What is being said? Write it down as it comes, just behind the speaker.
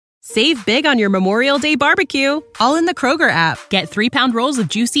Save big on your Memorial Day barbecue, all in the Kroger app. Get 3-pound rolls of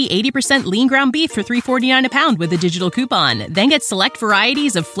juicy 80% lean ground beef for $3.49 a pound with a digital coupon. Then get select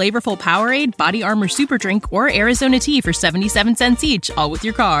varieties of flavorful Powerade, Body Armor Super Drink, or Arizona tea for 77 cents each, all with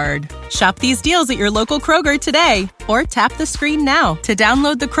your card. Shop these deals at your local Kroger today, or tap the screen now to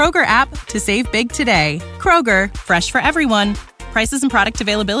download the Kroger app to save big today. Kroger, fresh for everyone. Prices and product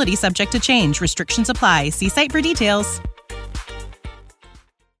availability subject to change. Restrictions apply. See site for details.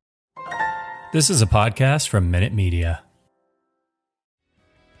 This is a podcast from Minute Media.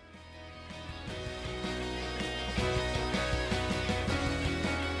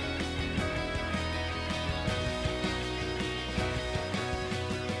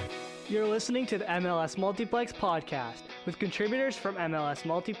 You're listening to the MLS Multiplex podcast with contributors from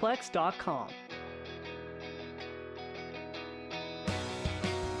MLSmultiplex.com.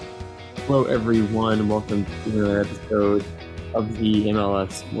 Hello, everyone. Welcome to another episode of the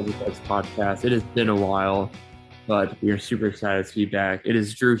MLS Multiplex podcast. It has been a while, but we are super excited to be back. It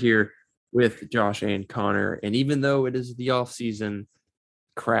is Drew here with Josh and Connor. And even though it is the off season,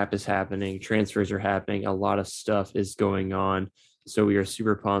 crap is happening. Transfers are happening. A lot of stuff is going on. So we are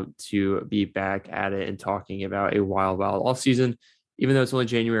super pumped to be back at it and talking about a wild off season. Even though it's only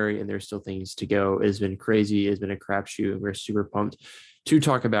January and there's still things to go, it has been crazy. It has been a crapshoot. We're super pumped to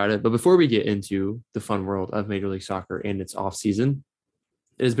talk about it. But before we get into the fun world of Major League Soccer and its off season,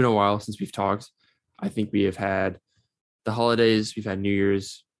 it has been a while since we've talked. I think we have had the holidays, we've had New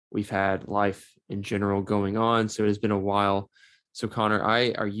Year's, we've had life in general going on. So it has been a while. So Connor,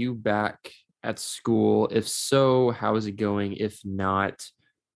 are you back at school? If so, how is it going? If not,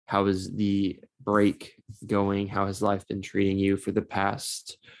 how is the break going? How has life been treating you for the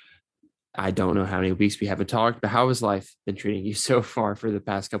past, I don't know how many weeks we haven't talked, but how has life been treating you so far for the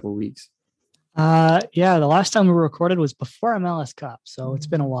past couple of weeks? The last time we recorded was before MLS Cup, so it's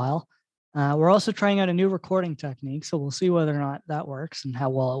been a while. We're also trying out a new recording technique, so we'll see whether or not that works and how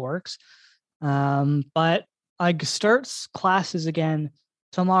well it works. But I start classes again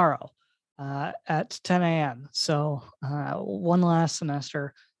tomorrow at 10 a.m. So one last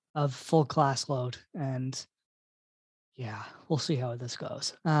semester of full class load, and yeah, we'll see how this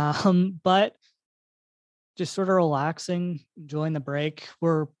goes. But just sort of relaxing, enjoying the break.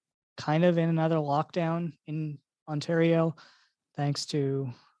 We're kind of in another lockdown in Ontario, thanks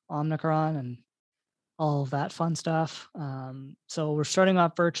to Omicron and all of that fun stuff. So we're starting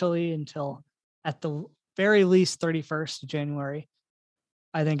off virtually until at the very least 31st of January.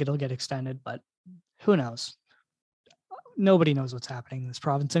 I think it'll get extended, but who knows? Nobody knows what's happening in this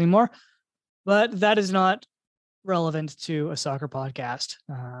province anymore. But that is not relevant to a soccer podcast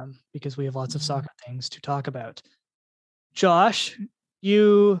because we have lots of soccer things to talk about. Josh,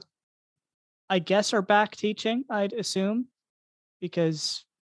 you, I guess, are back teaching, I'd assume, because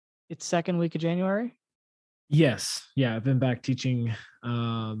it's second week of January. Yes. Yeah, I've been back teaching.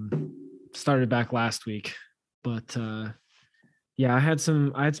 Started back last week, but yeah, I had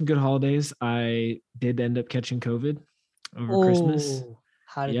some good holidays. I did end up catching COVID over Christmas.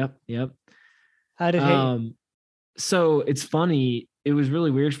 Yep. How did it hit? So it's funny. It was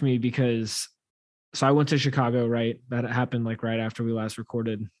really weird for me because I went to Chicago, right? That happened like right after we last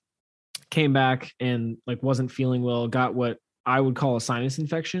recorded. Came back and like wasn't feeling well. Got what I would call a sinus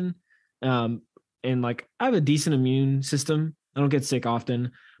infection. And like I have a decent immune system. I don't get sick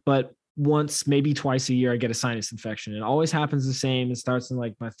often, but once, maybe twice a year, I get a sinus infection. It always happens the same. It starts in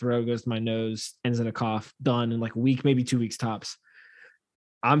like my throat, goes to my nose, ends in a cough, done in like a week, maybe 2 weeks tops.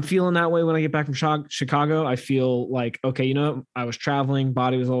 I'm feeling that way when I get back from Chicago. I feel like, okay, I was traveling,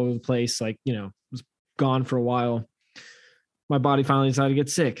 body was all over the place, like, was gone for a while. My body finally decided to get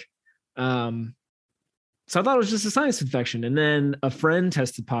sick. So I thought it was just a sinus infection. And then a friend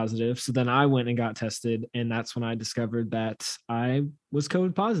tested positive. So then I went and got tested. And that's when I discovered that I was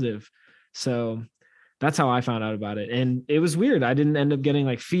COVID positive. So that's how I found out about it. And it was weird. I didn't end up getting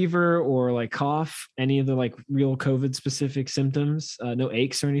like fever or like cough, any of the like real COVID specific symptoms, no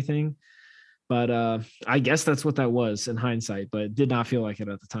aches or anything. But I guess that's what that was in hindsight, but it did not feel like it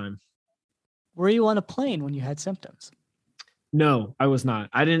at the time. Were you on a plane when you had symptoms? No, I was not.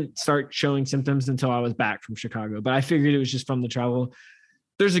 I didn't start showing symptoms until I was back from Chicago, but I figured it was just from the travel.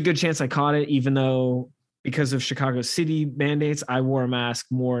 There's a good chance I caught it, even though because of Chicago city mandates, I wore a mask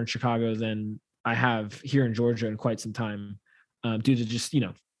more in Chicago than I have here in Georgia in quite some time, due to just,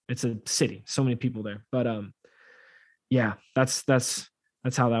 it's a city, so many people there. But yeah, that's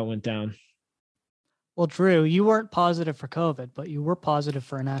how that went down. Well, Drew, you weren't positive for COVID, but you were positive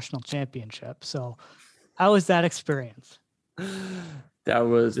for a national championship. So how was that experience?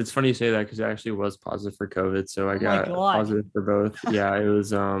 It's funny you say that because I actually was positive for COVID. So I Oh my got God. positive for both. Yeah, it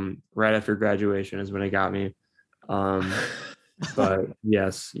was right after graduation is when it got me. But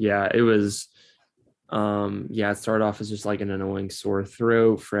yes, yeah, it was it started off as just like an annoying sore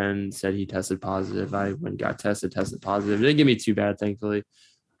throat. Friend said he tested positive. I went and got tested positive. It didn't get me too bad, thankfully.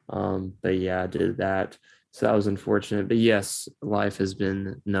 But yeah, I did that. So that was unfortunate. But yes, life has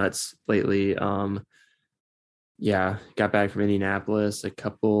been nuts lately. Got back from Indianapolis a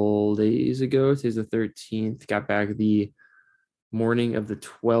couple days ago. Today's the 13th. Got back the morning of the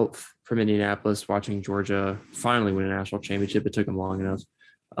 12th from Indianapolis, watching Georgia finally win a national championship. It took them long enough.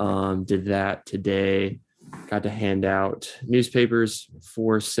 Did that today. Got to hand out newspapers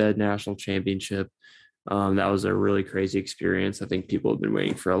for said national championship. That was a really crazy experience. I think people have been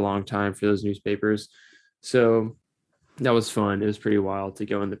waiting for a long time for those newspapers. So that was fun. It was pretty wild to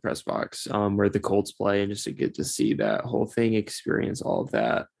go in the press box where the Colts play and just to get to see that whole thing, experience all of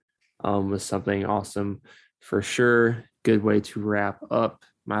that was something awesome for sure. Good way to wrap up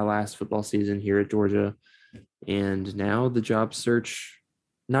my last football season here at Georgia. And now the job search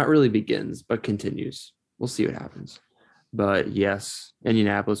not really begins, but continues. We'll see what happens. But yes,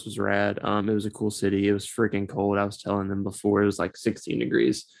 Indianapolis was rad. It was a cool city. It was freaking cold. I was telling them before, it was like 16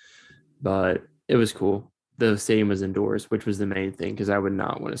 degrees, but it was cool. The stadium was indoors, which was the main thing because I would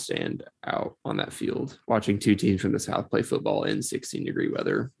not want to stand out on that field watching two teams from the South play football in 16-degree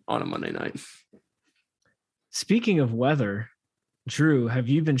weather on a Monday night. Speaking of weather, Drew, have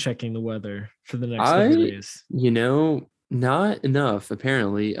you been checking the weather for the next couple days? Not enough,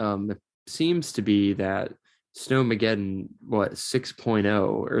 apparently. It seems to be that Snowmageddon, 6.0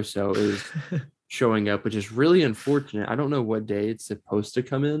 or so is showing up, which is really unfortunate. I don't know what day it's supposed to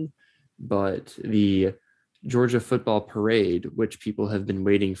come in, but the Georgia football parade, which people have been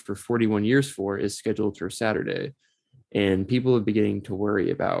waiting for 41 years for, is scheduled for Saturday. And people are beginning to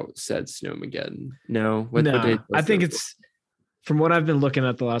worry about said Snowmageddon. What day? I think it's, from what I've been looking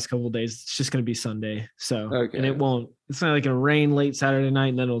at the last couple of days, it's just going to be Sunday. So, okay. And it's not like going to rain late Saturday night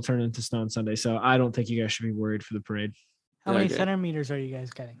and then it'll turn into snow on Sunday. So I don't think you guys should be worried for the parade. How many centimeters are you guys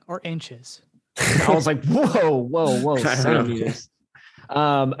getting, or inches? I was like, whoa, centimeters.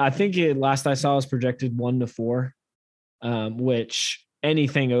 I think last I saw was projected 1 to 4, which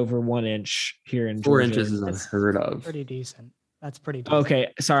anything over 1 inch here in 4 Georgia inches is unheard of. Pretty decent. That's pretty decent.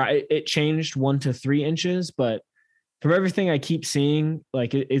 Okay, sorry, it changed 1 to 3 inches, but from everything I keep seeing,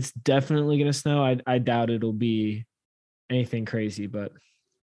 like it's definitely going to snow. I doubt it'll be anything crazy, but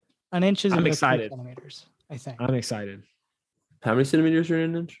an inch is I'm excited. Centimeters, I think. I'm excited. How many centimeters are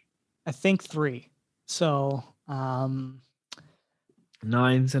in an inch? I think 3. So 9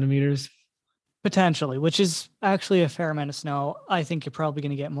 centimeters potentially, which is actually a fair amount of snow. I think you're probably going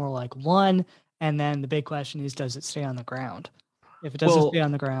to get more like 1. And then the big question is, does it stay on the ground? If it doesn't stay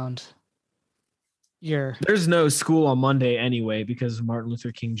on the ground, there's no school on Monday anyway because of Martin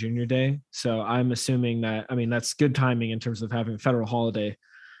Luther King Jr. Day. So I'm assuming that, that's good timing in terms of having a federal holiday.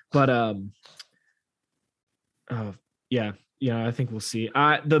 But I think we'll see.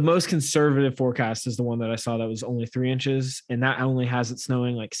 The most conservative forecast is the one that I saw that was only 3 inches, and that only has it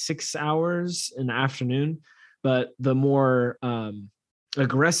snowing like 6 hours in the afternoon. But the more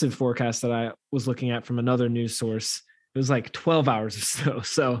aggressive forecast that I was looking at from another news source, it was like 12 hours of snow.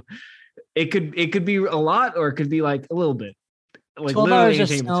 So it could be a lot, or it could be like a little bit. Like 12 hours of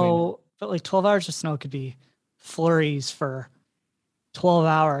snow, but like 12 hours of snow could be flurries for 12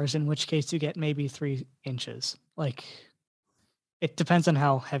 hours, in which case you get maybe 3 inches. Like, it depends on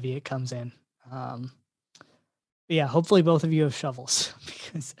how heavy it comes in. Yeah, hopefully both of you have shovels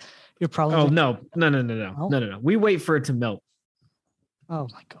because you're probably. Oh, no. We wait for it to melt. Oh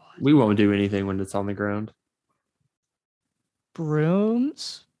my God. We won't do anything when it's on the ground.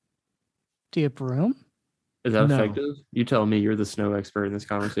 Brooms? Do you broom? Is that effective? You tell me. You're the snow expert in this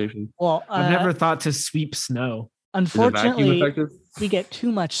conversation. Well, I've never thought to sweep snow. Unfortunately, we get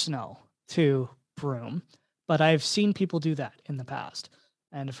too much snow to broom, but I've seen people do that in the past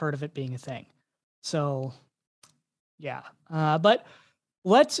and I've heard of it being a thing. So, yeah. But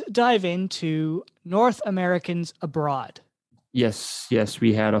let's dive into North Americans abroad. Yes.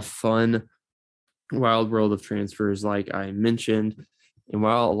 We had a fun wild world of transfers, like I mentioned. And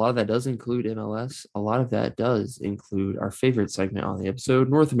while a lot of that does include MLS, a lot of that does include our favorite segment on the episode,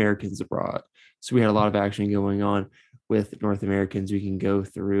 North Americans abroad. So we had a lot of action going on with North Americans. We can go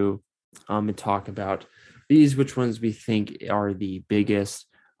through and talk about which ones we think are the biggest.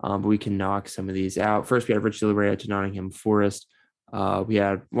 But we can knock some of these out. First, we had Richie Laryea to Nottingham Forest. We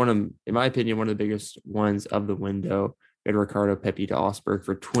had in my opinion, one of the biggest ones of the window. We had Ricardo Pepi to Augsburg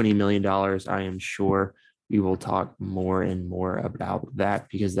for $20 million. I am sure we will talk more and more about that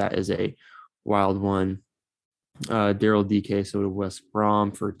because that is a wild one. Daryl DK sold to West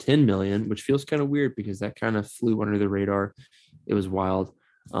Brom for $10 million, which feels kind of weird because that kind of flew under the radar. It was wild.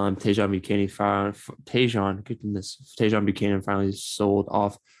 Tajon Buchanan finally sold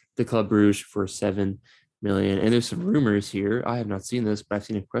off the Club Brugge for $7 million. And there's some rumors here. I have not seen this, but I've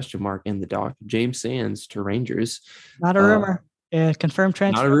seen a question mark in the doc. James Sands to Rangers. Not a rumor. Confirmed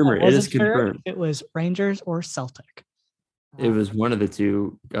transfer. Not a rumor. It is confirmed. It was Rangers or Celtic. It was one of the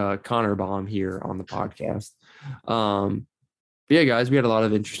two. Connor Baum here on the podcast. But yeah, guys, we had a lot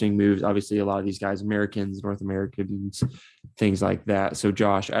of interesting moves. Obviously, a lot of these guys, Americans, North Americans, things like that. So,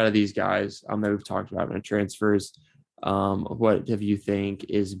 Josh, out of these guys that we've talked about in transfers, what have you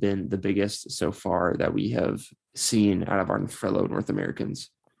think has been the biggest so far that we have seen out of our fellow North Americans?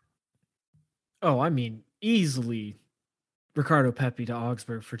 Oh, I mean, easily Ricardo Pepi to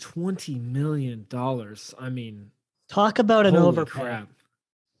Augsburg for $20 million. I mean, talk about an overpay. Crap.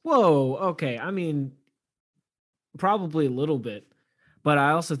 Whoa. Okay. I mean, probably a little bit, but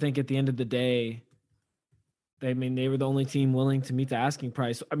I also think at the end of the day, they were the only team willing to meet the asking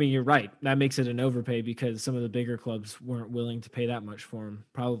price. I mean, you're right. That makes it an overpay because some of the bigger clubs weren't willing to pay that much for him.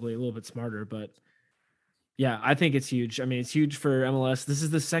 Probably a little bit smarter, but yeah, I think it's huge. I mean, it's huge for MLS. This is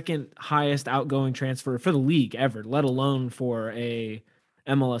the second highest outgoing transfer for the league ever, let alone for a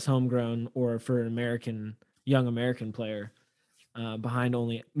MLS homegrown or for an young American player, behind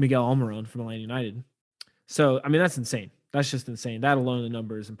only Miguel Almiron from Atlanta United. So, I mean, that's insane. That's just insane. That alone, the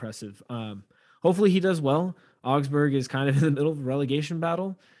number is impressive. Hopefully he does well. Augsburg is kind of in the middle of a relegation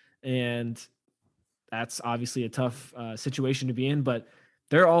battle, and that's obviously a tough situation to be in, but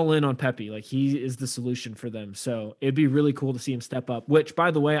they're all in on Pepi. Like, he is the solution for them. So it'd be really cool to see him step up, which,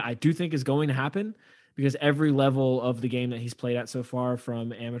 by the way, I do think is going to happen because every level of the game that he's played at so far,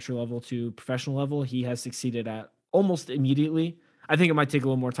 from amateur level to professional level, he has succeeded at almost immediately. I think it might take a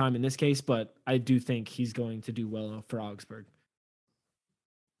little more time in this case, but I do think he's going to do well for Augsburg.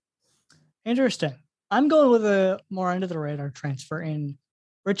 Interesting. I'm going with a more under the radar transfer in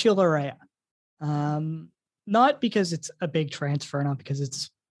Richie Laryea. Not because it's a big transfer, not because it's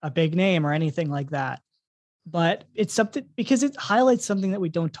a big name or anything like that, but it's something because it highlights something that we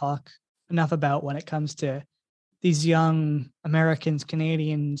don't talk enough about when it comes to these young Americans,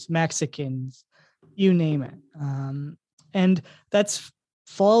 Canadians, Mexicans, you name it. And that's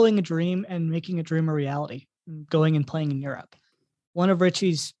following a dream and making a dream a reality, going and playing in Europe. One of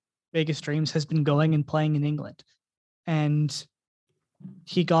Richie's biggest dreams has been going and playing in England. And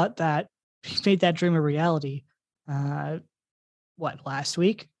he made that dream a reality, last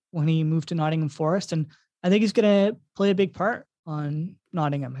week when he moved to Nottingham Forest. And I think he's going to play a big part on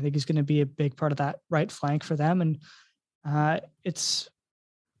Nottingham. I think he's going to be a big part of that right flank for them. And it's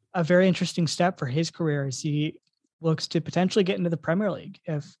a very interesting step for his career as he looks to potentially get into the Premier League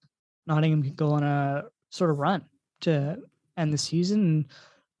if Nottingham can go on a sort of run to end the season and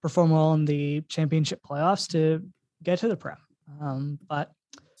perform well in the championship playoffs to get to the Prem. But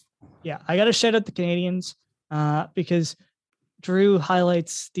yeah, I got to shout out the Canadians because Drew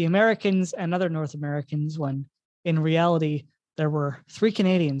highlights the Americans and other North Americans when in reality there were 3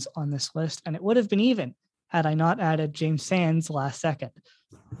 Canadians on this list, and it would have been even had I not added James Sands last second.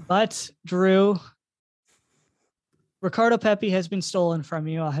 But Drew, Ricardo Pepi has been stolen from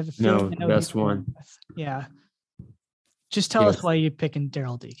you. I have a feeling. No, best one. Yeah. Just tell us why you're picking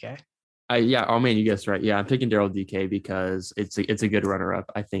Daryl DK. You guessed right. Yeah, I'm picking Daryl DK because it's a good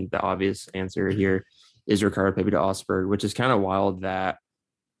runner-up. I think the obvious answer here is Ricardo Pepi to Augsburg, which is kind of wild that,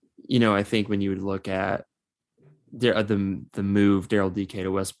 I think when you would look at the move Daryl DK to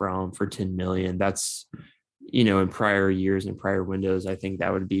West Brom for $10 million, that's, in prior years and prior windows, I think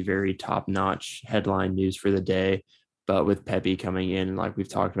that would be very top-notch headline news for the day. But with Pepi coming in, like we've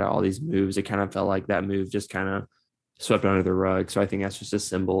talked about all these moves, it kind of felt like that move just kind of swept under the rug. So I think that's just a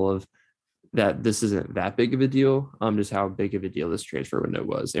symbol of that this isn't that big of a deal, just how big of a deal this transfer window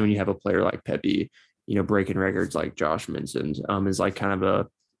was. And when you have a player like Pepi, breaking records like Josh mentioned, is like kind of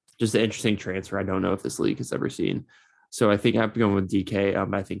just an interesting transfer. I don't know if this league has ever seen. So I think I'm going with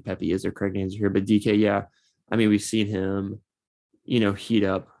DK. I think Pepi is a correct answer here, but DK, yeah. I mean, we've seen him, heat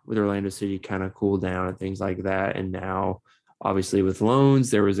up with Orlando City, kind of cool down and things like that. And now, obviously, with loans,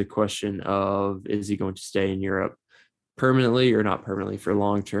 there was a question of, is he going to stay in Europe permanently or not permanently for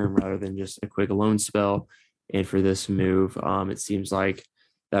long term rather than just a quick loan spell? And for this move, it seems like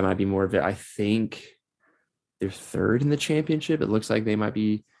that might be more of it. I think they're third in the championship. It looks like they might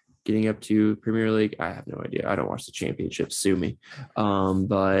be getting up to Premier League. I have no idea. I don't watch the championship. Sue me.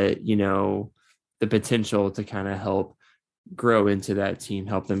 But, the potential to kind of help grow into that team,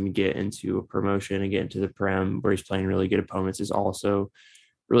 help them get into a promotion and get into the Prem where he's playing really good opponents is also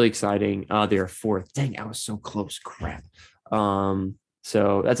really exciting. They're fourth. Dang, I was so close. Crap.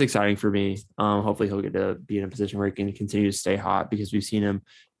 So that's exciting for me. Hopefully he'll get to be in a position where he can continue to stay hot because we've seen him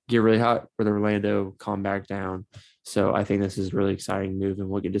get really hot with Orlando, calm back down. So I think this is a really exciting move, and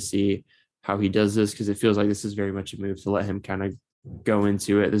we'll get to see how he does this because it feels like this is very much a move to let him kind of go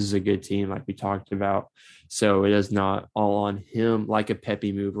into it. This is a good team, like we talked about. So it is not all on him like a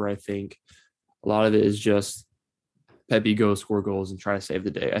Pepe move where I think a lot of it is just Pepe go score goals and try to save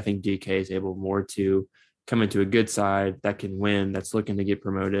the day. I think DK is able more to come into a good side that can win, that's looking to get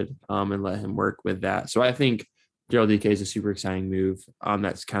promoted, and let him work with that. So I think Daryl DK is a super exciting move.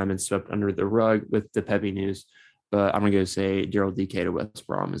 That's kind of been swept under the rug with the Pepe news. But I'm going to go say Daryl DK to West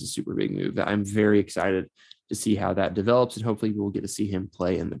Brom is a super big move that I'm very excited to see how that develops. And hopefully we'll get to see him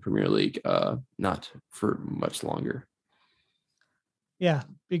play in the Premier League, not for much longer. Yeah,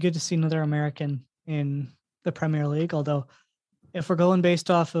 be good to see another American in the Premier League. Although if we're going based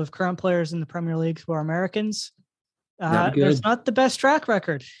off of current players in the Premier League who are Americans, there's not the best track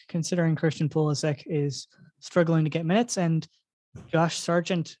record considering Christian Pulisic is struggling to get minutes and Josh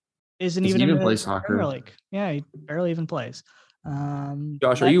Sargent isn't even play soccer. Premier League. Yeah, he barely even plays.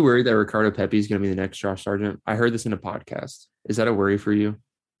 Josh, are you worried that Ricardo Pepi is going to be the next Josh Sargent? I heard this in a podcast. Is that a worry for you?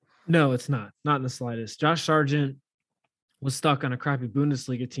 No, it's not. Not in the slightest. Josh Sargent was stuck on a crappy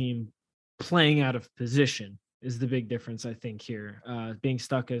Bundesliga team playing out of position is the big difference, I think, here. Being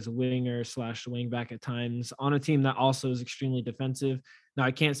stuck as a winger / wing back at times on a team that also is extremely defensive. Now,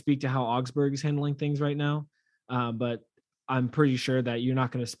 I can't speak to how Augsburg is handling things right now, but I'm pretty sure that you're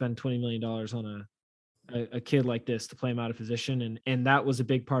not going to spend $20 million on a kid like this to play him out of position. And that was a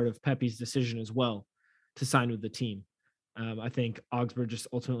big part of Pepe's decision as well to sign with the team. I think Augsburg just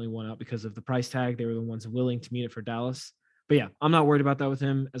ultimately won out because of the price tag. They were the ones willing to meet it for Dallas. But yeah, I'm not worried about that with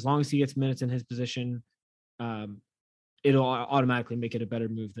him. As long as he gets minutes in his position, it'll automatically make it a better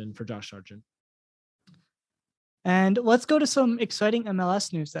move than for Josh Sargent. And let's go to some exciting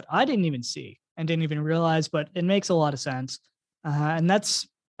MLS news that I didn't even see and didn't even realize, but it makes a lot of sense. And that's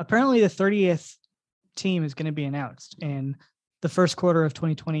apparently the 30th team is going to be announced in the first quarter of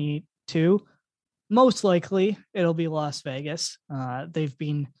 2022. Most likely it'll be Las Vegas. They've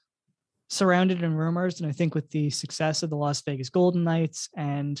been surrounded in rumors, and I think with the success of the Las Vegas Golden Knights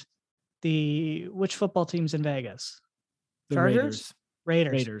and which football teams in Vegas? The Chargers?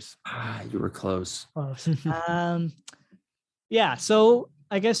 Raiders. You were close. Yeah, so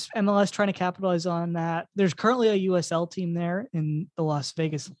I guess MLS trying to capitalize on that. There's currently a USL team there in the Las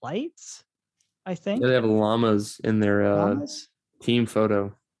Vegas Lights, I think. Yeah, they have llamas in their team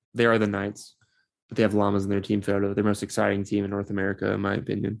photo. They are the Knights, but they have llamas in their team photo. Their most exciting team in North America, in my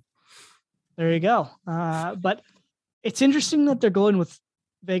opinion. There you go. But it's interesting that they're going with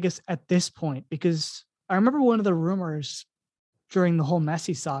Vegas at this point, because I remember one of the rumors during the whole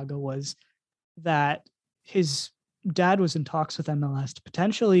Messi saga was that his dad was in talks with MLS to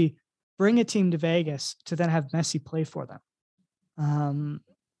potentially bring a team to Vegas to then have Messi play for them.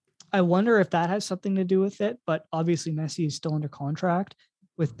 I wonder if that has something to do with it, but obviously Messi is still under contract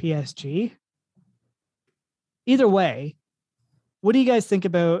with PSG. Either way, what do you guys think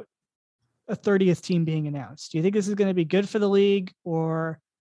about a 30th team being announced? Do you think this is going to be good for the league, or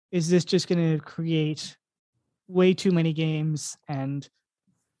is this just going to create way too many games and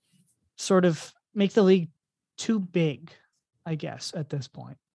sort of make the league too big, I guess, at this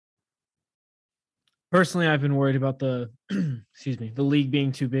point? Personally, I've been worried about the league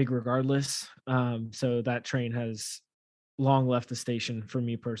being too big regardless. So that train has long left the station for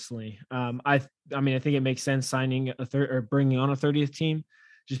me personally. I think it makes sense signing bringing on a 30th team,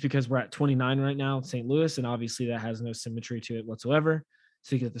 just because we're at 29 right now at St. Louis, and obviously that has no symmetry to it whatsoever.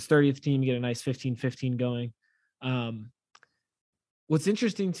 So you get this 30th team, you get a nice 15-15 going. What's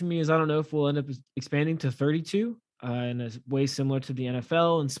interesting to me is I don't know if we'll end up expanding to 32 and is way similar to the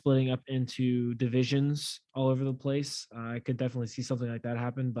NFL and splitting up into divisions all over the place. I could definitely see something like that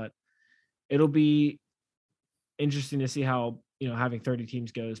happen, but it'll be interesting to see how, having 30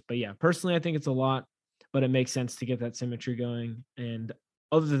 teams goes. But yeah, personally, I think it's a lot, but it makes sense to get that symmetry going. And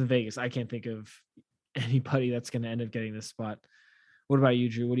other than Vegas, I can't think of anybody that's going to end up getting this spot. What about you,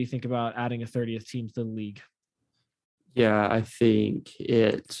 Drew? What do you think about adding a 30th team to the league? Yeah, I think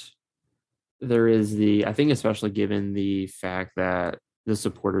I think especially given the fact that the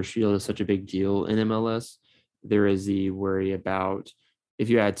supporter shield is such a big deal in MLS, there is the worry about if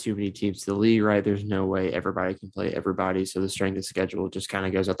you add too many teams to the league, right? There's no way everybody can play everybody. So the strength of schedule just kind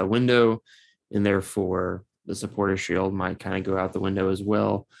of goes out the window. And therefore, the supporter shield might kind of go out the window as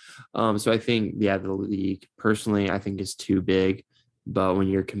well. So I think, the league personally, I think is too big. But when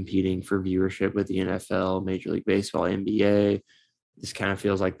you're competing for viewership with the NFL, Major League Baseball, NBA, this kind of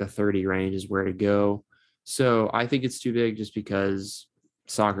feels like the 30 range is where to go. So I think it's too big just because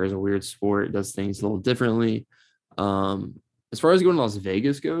soccer is a weird sport. It does things a little differently. As far as going to Las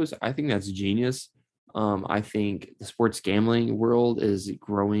Vegas goes, I think that's genius. I think the sports gambling world is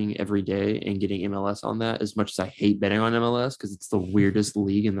growing every day, and getting MLS on that, as much as I hate betting on MLS because it's the weirdest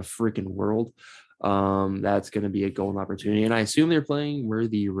league in the freaking world. That's going to be a golden opportunity. And I assume they're playing where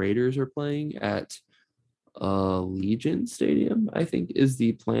the Raiders are playing at Legion Stadium, I think is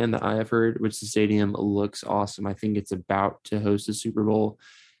the plan that I have heard, which the stadium looks awesome. I think it's about to host a Super Bowl,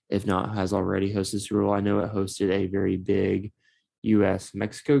 if not has already hosted Super Bowl. I know it hosted a very big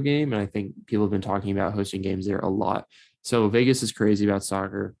US-Mexico game, and I think people have been talking about hosting games there a lot. So Vegas is crazy about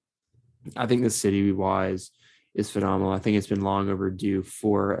soccer. I think the city-wise is phenomenal. I think it's been long overdue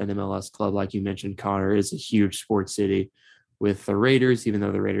for an MLS club. Like you mentioned, Connor, is a huge sports city with the Raiders. Even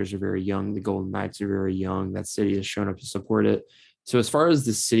though the Raiders are very young, the Golden Knights are very young. That city has shown up to support it. So as far as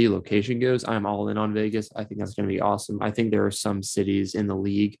the city location goes, I'm all in on Vegas. I think that's going to be awesome. I think there are some cities in the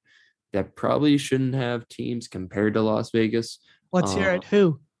league that probably shouldn't have teams compared to Las Vegas. Let's hear it.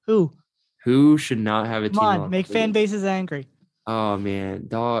 Who should not have a team? Come on, make fan bases angry. Oh man,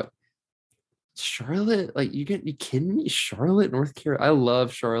 dog. Charlotte, like you kidding me? Charlotte, North Carolina. I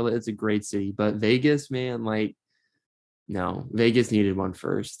love Charlotte. It's a great city, but Vegas, man, like no, Vegas needed one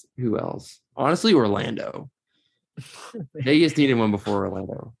first. Who else? Honestly, Orlando. Vegas needed one before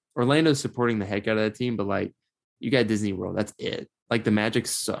Orlando. Orlando's supporting the heck out of that team, but like you got Disney World. That's it. Like the Magic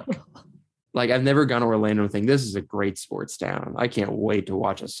suck. Like I've never gone to Orlando and think this is a great sports town. I can't wait to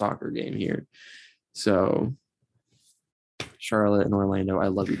watch a soccer game here. So Charlotte and Orlando, I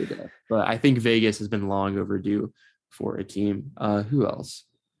love you to death. But I think Vegas has been long overdue for a team. Who else?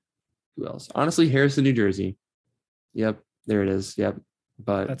 Honestly, Harrison, New Jersey. Yep, there it is. Yep.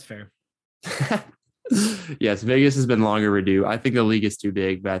 But that's fair. Yes, Vegas has been long overdue. I think the league is too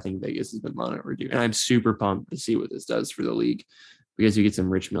big, but I think Vegas has been long overdue. And I'm super pumped to see what this does for the league, because you get some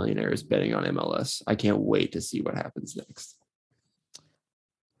rich millionaires betting on MLS. I can't wait to see what happens next.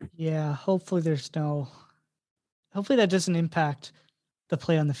 Yeah, hopefully that doesn't impact the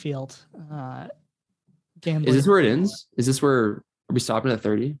play on the field. Gambling. Is this where it ends? Are we stopping at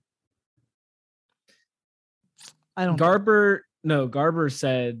 30? I don't. Garber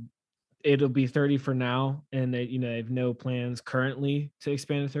said it'll be 30 for now, and they have no plans currently to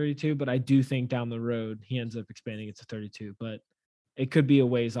expand to 32. But I do think down the road he ends up expanding it to 32. But it could be a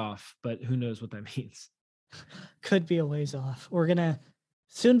ways off. But who knows what that means? Could be a ways off. We're gonna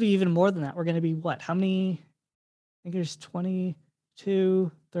soon be even more than that. We're gonna be what? How many? I think there's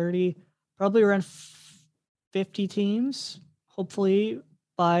 22, 30, probably around 50 teams. Hopefully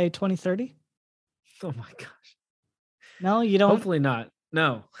by 2030. Oh my gosh. No, you don't. Hopefully not.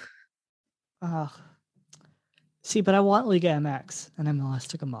 No. See, but I want Liga MX and MLS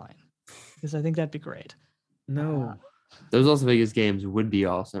to combine, because I think that'd be great. No. Those Las Vegas games would be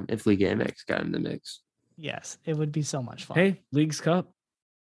awesome if Liga MX got in the mix. Yes, it would be so much fun. Hey, Leagues Cup.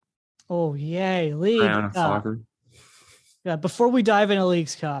 Oh, yay. League Cup. Soccer. Yeah, before we dive into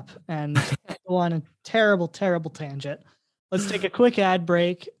Leagues Cup and go on a terrible, terrible tangent, let's take a quick ad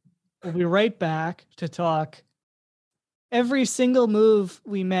break. We'll be right back to talk every single move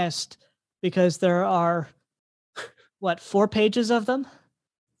we missed, because there are, 4 pages of them?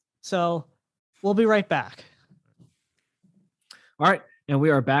 So we'll be right back. All right. And we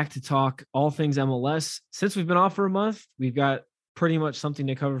are back to talk all things MLS. Since we've been off for a month, we've got pretty much something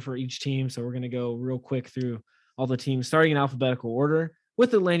to cover for each team. So we're going to go real quick through all the teams, starting in alphabetical order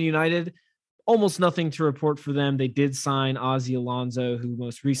with Atlanta United. Almost nothing to report for them. They did sign Ozzie Alonso, who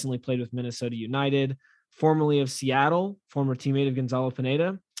most recently played with Minnesota United, formerly of Seattle, former teammate of Gonzalo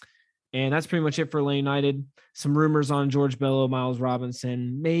Pineda. And that's pretty much it for Atlanta United. Some rumors on George Bello, Miles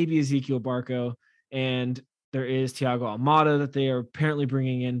Robinson, maybe Ezekiel Barco, and there is Thiago Almada that they are apparently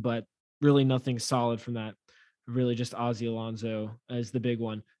bringing in, but really nothing solid from that. Really just Ozzie Alonso as the big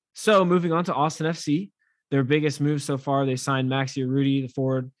one. So moving on to Austin FC, their biggest move so far, they signed Maxi Urruti, the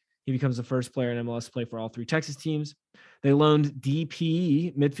forward. He becomes the first player in MLS to play for all 3 Texas teams. They loaned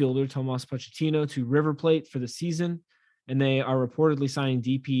DPE midfielder Tomas Pochettino to River Plate for the season, and they are reportedly signing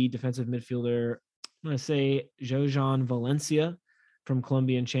DPE defensive midfielder, I'm going to say Jojan Valencia from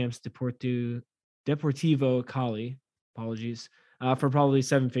Colombian champs Deportivo Cali, apologies, for probably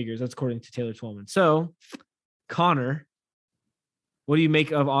 7 figures. That's according to Taylor Twellman. So, Connor, what do you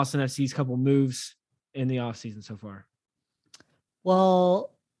make of Austin FC's couple moves in the offseason so far?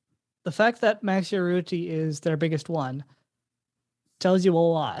 Well, the fact that Maxi Urruti is their biggest one tells you a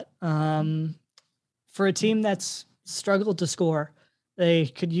lot. For a team that's struggled to score, they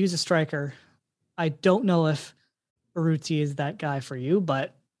could use a striker. I don't know if Urruti is that guy for you,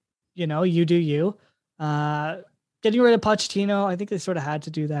 but you do you. Getting rid of Pochettino, I think they sort of had to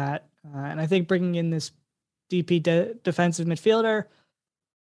do that. And I think bringing in this DP defensive midfielder,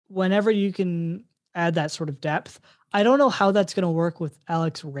 whenever you can add that sort of depth. I don't know how that's going to work with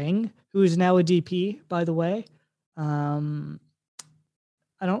Alex Ring, who is now a DP, by the way. I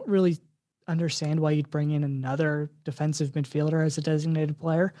don't really understand why you'd bring in another defensive midfielder as a designated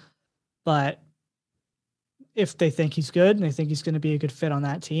player, but if they think he's good and they think he's going to be a good fit on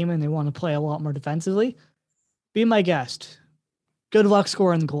that team and they want to play a lot more defensively, be my guest. Good luck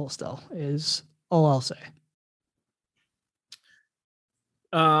scoring the goals, though, is all I'll say.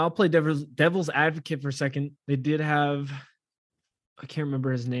 I'll play devil's advocate for a second. They did have, I can't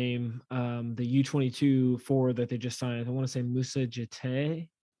remember his name, the U22 forward that they just signed. I want to say Musa Jite,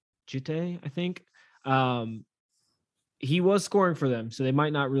 I think. He was scoring for them, so they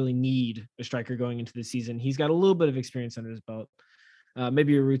might not really need a striker going into the season. He's got a little bit of experience under his belt.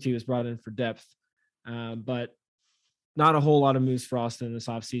 Maybe Urruti was brought in for depth, but not a whole lot of moves for Austin this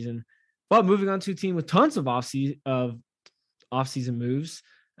offseason. But moving on to a team with tons of off-season moves.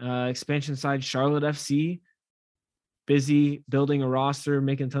 Expansion side Charlotte FC, busy building a roster,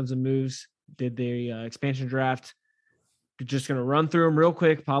 making tons of moves. Did the expansion draft. Just going to run through them real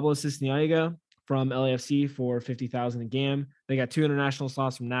quick. Pablo Cisniega from LAFC for $50,000 in GAM. They got 2 international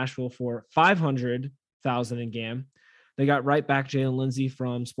slots from Nashville for $500,000 in GAM. They got right back Jalen Lindsay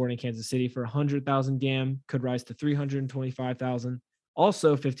from Sporting Kansas City for $100,000 GAM, could rise to $325,000.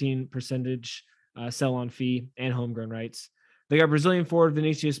 Also 15% sell-on fee and homegrown rights. They got Brazilian forward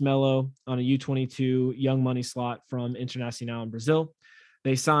Vinicius Melo on a U22 young money slot from Internacional in Brazil.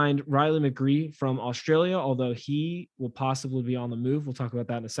 They signed Riley McGree from Australia, although he will possibly be on the move. We'll talk about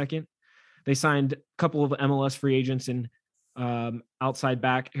that in a second. They signed a couple of MLS free agents in outside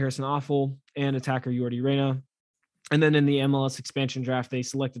back Harrison Offel and attacker Yordi Reyna. And then in the MLS expansion draft, they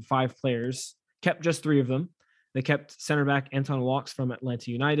selected 5 players, kept just 3 of them. They kept center back Anton Walkes from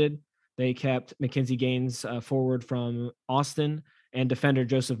Atlanta United. They kept Mackenzie Gaines, forward from Austin, and defender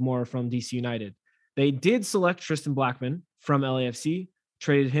Joseph Moore from DC United. They did select Tristan Blackman from LAFC,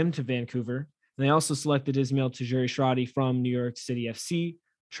 traded him to Vancouver. And they also selected Ismail Tajiri-Shradi from New York City FC,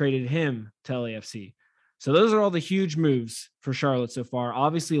 traded him to LAFC. So those are all the huge moves for Charlotte so far.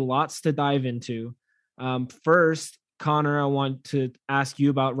 Obviously, lots to dive into. First, Connor, I want to ask you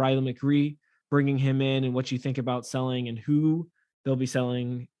about Riley McGree, bringing him in and what you think about selling and who they'll be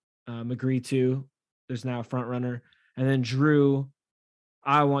selling McGree to. There's now a front runner. And then Drew,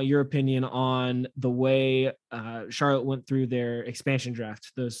 I want your opinion on the way Charlotte went through their expansion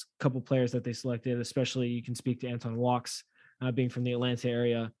draft. Those couple players that they selected, especially you can speak to Anton Walkes, being from the Atlanta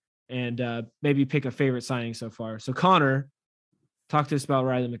area, and maybe pick a favorite signing so far. So Connor, talk to us about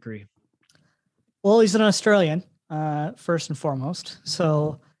Riley McGree. Well, he's an Australian, first and foremost.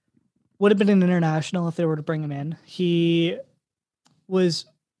 So would have been an international if they were to bring him in. He was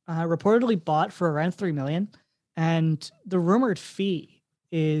reportedly bought for around $3 million, and the rumored fee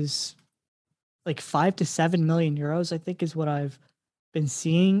is like 5 to 7 million euros, I think is what I've been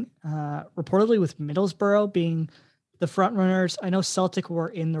seeing, reportedly with Middlesbrough being the front runners. I know Celtic were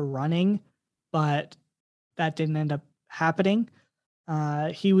in the running, but that didn't end up happening.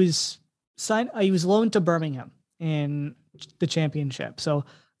 He was loaned to Birmingham in the championship. So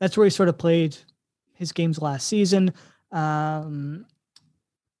that's where he sort of played his games last season.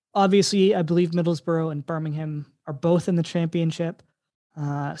 Obviously, I believe Middlesbrough and Birmingham are both in the championship.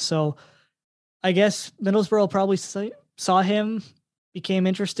 So I guess Middlesbrough probably saw him, became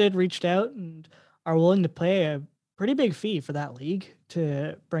interested, reached out, and are willing to pay a pretty big fee for that league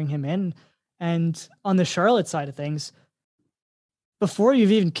to bring him in. And on the Charlotte side of things, before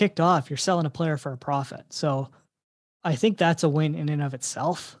you've even kicked off, you're selling a player for a profit. So I think that's a win in and of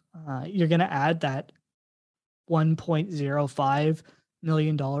itself. You're going to add that $1.05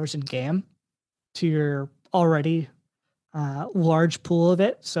 million in GAM to your already large pool of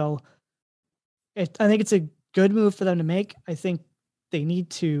it. So I think it's a good move for them to make. I think they need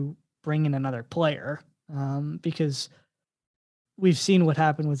to bring in another player because we've seen what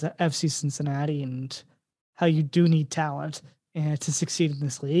happened with FC Cincinnati and how you do need talent to succeed in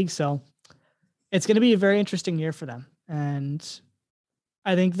this league. So it's going to be a very interesting year for them. And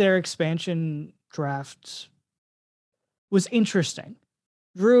I think their expansion draft was interesting.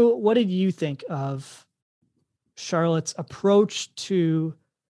 Drew, what did you think of Charlotte's approach to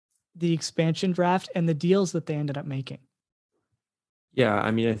the expansion draft and the deals that they ended up making? Yeah,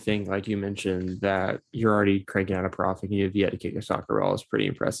 I mean, I think like you mentioned that you're already cranking out a profit and you've yet to kick a soccer ball is pretty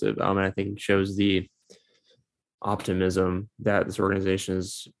impressive. And I think shows the optimism that this organization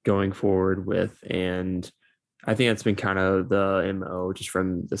is going forward with. And I think that's been kind of the MO just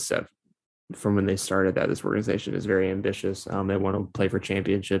from the set from when they started, that this organization is very ambitious. They want to play for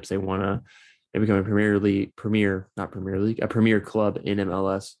championships. They want to become a a premier club in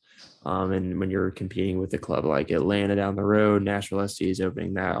MLS. And when you're competing with a club like Atlanta down the road, Nashville SC is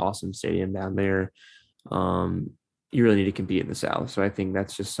opening that awesome stadium down there. You really need to compete in the South. So I think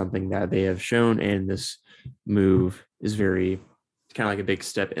that's just something that they have shown. And this move is very kind of like a big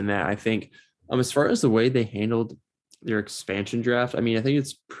step in that. I think as far as the way they handled their expansion draft, I mean, I think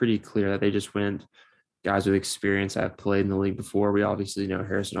it's pretty clear that they just went guys with experience that have played in the league before. We obviously know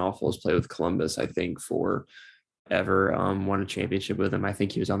Harrison Awful has played with Columbus, I think, for ever, won a championship with him. I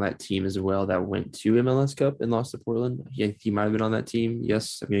think he was on that team as well that went to MLS Cup and lost to Portland. He might have been on that team.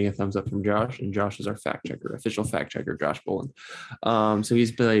 Yes, I'm getting a thumbs up from Josh, and Josh is our official fact checker, Josh Boland. So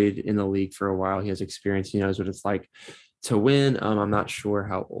he's played in the league for a while. He has experience. He knows what it's like to win. I'm not sure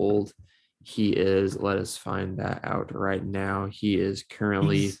how old he is. Let us find that out right now. He is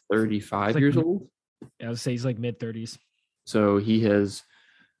currently 35 years old. I would say he's like mid-30s. So he has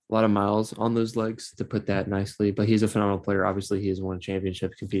a lot of miles on those legs, to put that nicely, but he's a phenomenal player. Obviously, he has won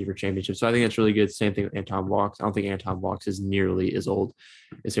championships, competed for championships. So I think that's really good. Same thing with Anton Walkes. I don't think Anton Walkes is nearly as old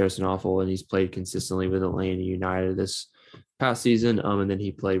as Harrison Awful, and he's played consistently with Atlanta United this past season. And then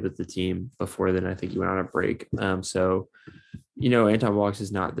he played with the team before then. I think he went on a break. So, Anton Walkes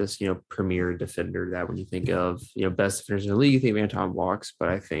is not this, premier defender that when you think of, best defenders in the league, you think of Anton Walkes. But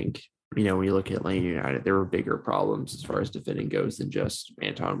I think, when you look at Atlanta United, there were bigger problems as far as defending goes than just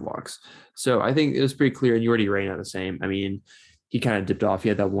Anton Walkes. So I think it was pretty clear, and you already ran out the same. I mean, he kind of dipped off. He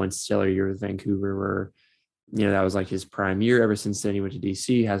had that one stellar year with Vancouver where, that was like his prime year. Ever since then, he went to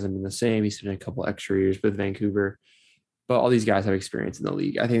DC, hasn't been the same. He's been a couple extra years with Vancouver. But all these guys have experience in the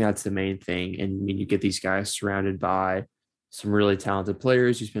league. I think that's the main thing. And when you get these guys surrounded by some really talented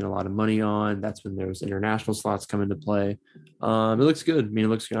players you spend a lot of money on, that's when those international slots come into play. It looks good. I mean, it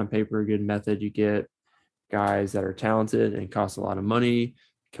looks good on paper, a good method. You get guys that are talented and cost a lot of money,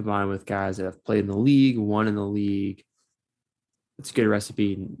 combined with guys that have played in the league, won in the league. It's a good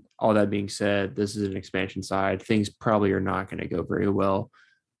recipe. All that being said, this is an expansion side. Things probably are not going to go very well.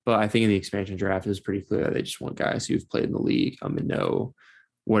 But I think in the expansion draft, it was pretty clear that they just want guys who've played in the league and know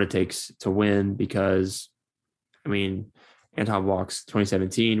what it takes to win. Because, I mean, Anton Walkes,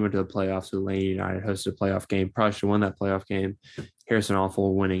 2017, went to the playoffs with Atlanta United, hosted a playoff game, probably should have won that playoff game. Harrison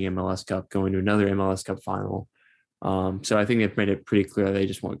Awful winning MLS Cup, going to another MLS Cup final. So I think they've made it pretty clear they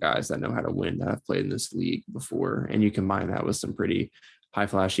just want guys that know how to win, that have played in this league before. And you combine that with some pretty high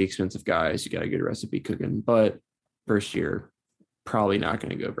flashy, expensive guys, you got a good recipe cooking. But first year, probably not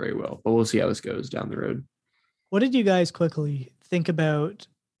going to go very well. But we'll see how this goes down the road. What did you guys quickly think about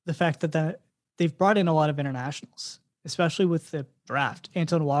the fact that they've brought in a lot of internationals, especially with the draft?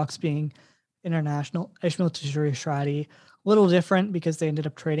 Anton Walkes being international, Ishmael Tashiri-Shradi, a little different because they ended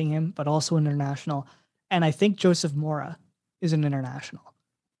up trading him, but also international. And I think Joseph Mora is an international.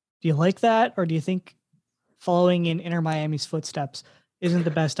 Do you like that? Or do you think following in Inter Miami's footsteps isn't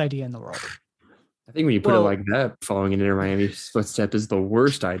the best idea in the world? I think when you put it like that, following in Inter Miami's footstep is the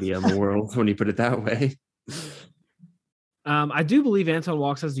worst idea in the world when you put it that way. I do believe Anton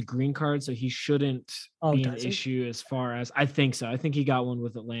Walkes has the green card, so he shouldn't be an issue as far as I think so. I think he got one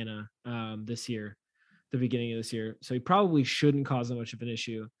with Atlanta this year, the beginning of this year. So he probably shouldn't cause that much of an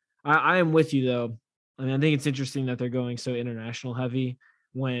issue. I am with you though. I mean, I think it's interesting that they're going so international heavy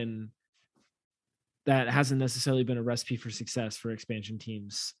when that hasn't necessarily been a recipe for success for expansion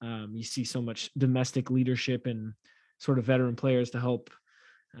teams. You see so much domestic leadership and sort of veteran players to help,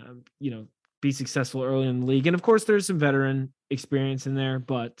 be successful early in the league. And of course there's some veteran experience in there,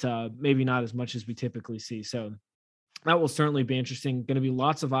 but maybe not as much as we typically see. So that will certainly be interesting. Going to be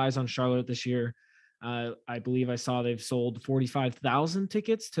lots of eyes on Charlotte this year. I believe I saw they've sold 45,000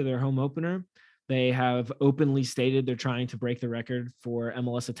 tickets to their home opener. They have openly stated they're trying to break the record for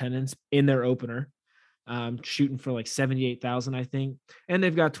MLS attendance in their opener, shooting for like 78,000, I think. And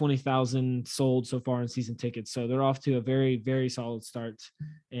they've got 20,000 sold so far in season tickets. So they're off to a very, very solid start.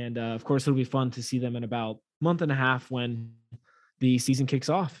 And of course, it'll be fun to see them in about a month and a half when the season kicks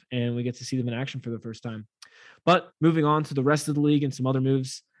off and we get to see them in action for the first time. But moving on to the rest of the league and some other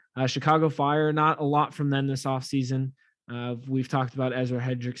moves. Chicago Fire, not a lot from them this offseason. We've talked about Ezra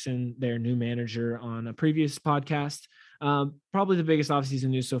Hendrickson, their new manager, on a previous podcast. Probably the biggest offseason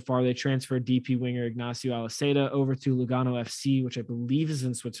news so far. They transferred DP winger Ignacio Aliceta over to Lugano FC, which I believe is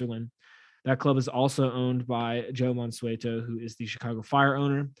in Switzerland. That club is also owned by Joe Mansueto, who is the Chicago Fire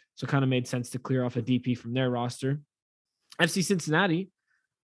owner. So it kind of made sense to clear off a DP from their roster. FC Cincinnati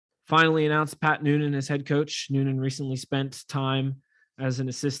finally announced Pat Noonan as head coach. Noonan recently spent time as an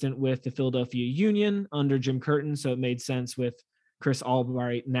assistant with the Philadelphia Union under Jim Curtin. So it made sense with Chris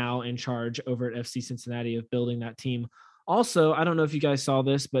Albright now in charge over at FC Cincinnati of building that team. Also, I don't know if you guys saw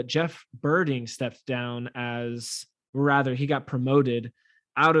this, but Jeff Birding stepped down he got promoted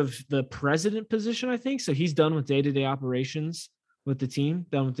out of the president position, I think. So he's done with day-to-day operations with the team,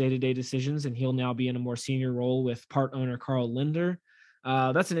 done with day-to-day decisions, and he'll now be in a more senior role with part owner Carl Linder.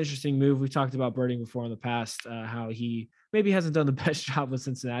 That's an interesting move. We've talked about Birding before in the past, how he maybe hasn't done the best job with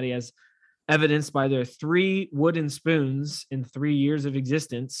Cincinnati, as evidenced by their 3 wooden spoons in 3 years of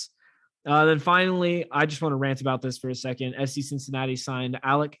existence. Then finally, I just want to rant about this for a second. FC Cincinnati signed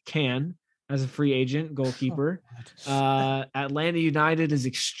Alec Kann as a free agent goalkeeper. Atlanta United is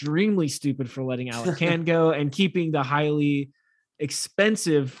extremely stupid for letting Alec Kann go and keeping the highly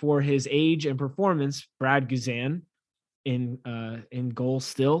expensive for his age and performance Brad Guzan in goal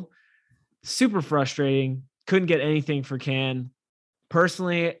still. Super frustrating. Couldn't get anything for Kann.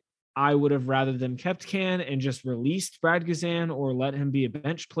 Personally, I would have rather them kept Kann and just released Brad Guzan, or let him be a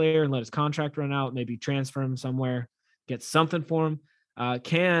bench player and let his contract run out, maybe transfer him somewhere, get something for him.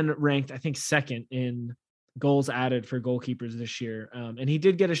 Kann ranked, I think, 2nd in goals added for goalkeepers this year. And he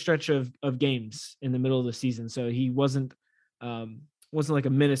did get a stretch of games in the middle of the season. So he wasn't like a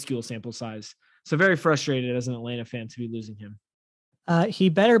minuscule sample size. So very frustrated as an Atlanta fan to be losing him. He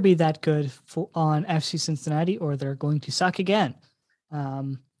better be that good on FC Cincinnati, or they're going to suck again.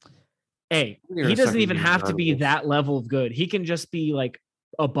 He doesn't even have to be that level of good. He can just be like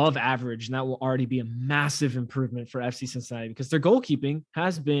above average, and that will already be a massive improvement for FC Cincinnati, because their goalkeeping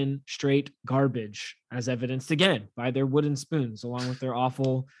has been straight garbage, as evidenced again by their wooden spoons, along with their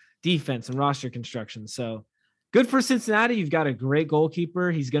awful defense and roster construction. So good for Cincinnati. You've got a great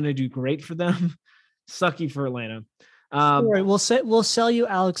goalkeeper. He's going to do great for them. Sucky for Atlanta. Don't worry, we'll sell you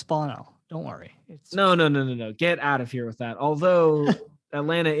Alex Bono. Don't worry. No. Get out of here with that. Although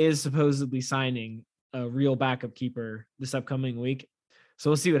Atlanta is supposedly signing a real backup keeper this upcoming week. So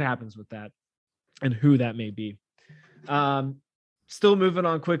we'll see what happens with that and who that may be. Still moving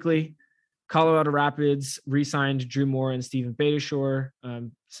on quickly. Colorado Rapids re-signed Drew Moore and Stephen Beitashour.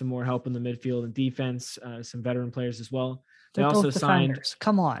 Some more help in the midfield and defense, some veteran players as well. They also signed.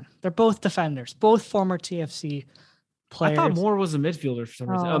 Come on. They're both defenders, both former TFC players. I thought Moore was a midfielder for some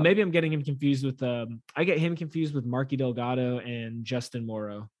reason. Oh, maybe I'm getting him confused with I get him confused with Marky Delgado and Justin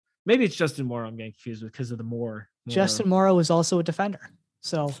Morrow. Maybe it's Justin Morrow I'm getting confused with because of the Moore. Justin Morrow is also a defender.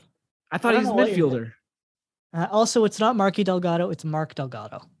 So I thought he was a midfielder. Also, it's not Marky Delgado, it's Mark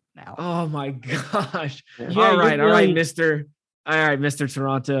Delgado now. Oh my gosh. All right, Mr.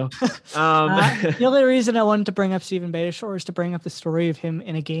 Toronto. The only reason I wanted to bring up Stephen Beitashour is to bring up the story of him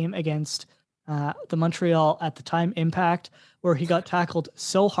in a game against the Montreal, at the time, Impact, where he got tackled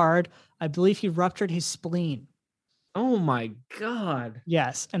so hard, I believe he ruptured his spleen. Oh my God.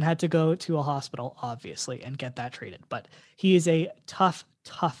 Yes, and had to go to a hospital, obviously, and get that treated. But he is a tough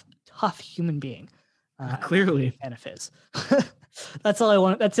human being. Clearly. And of his. That's all I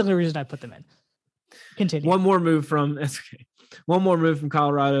want. That's the only reason I put them in. Continue. One more move from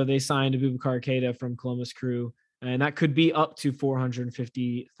Colorado. They signed Abubakar Keita from Columbus Crew, and that could be up to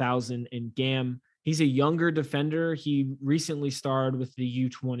 $450,000 in GAM. He's a younger defender. He recently starred with the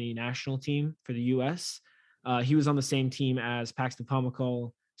U20 national team for the U.S. He was on the same team as Paxton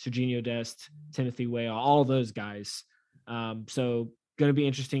Pomykal, Serginho Dest, Timothy Weah, all those guys. So going to be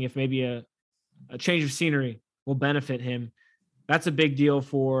interesting if maybe a change of scenery will benefit him. That's a big deal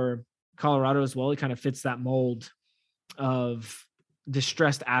for Colorado as well. He kind of fits that mold of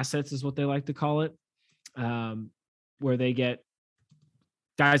distressed assets, is what they like to call it, where they get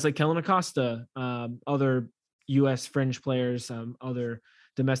guys like Kellen Acosta, other U.S. fringe players, other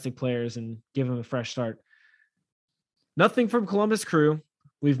domestic players, and give them a fresh start. Nothing from Columbus Crew.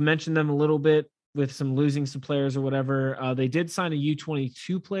 We've mentioned them a little bit with losing some players or whatever. They did sign a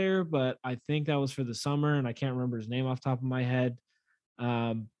U22 player, but I think that was for the summer, and I can't remember his name off the top of my head.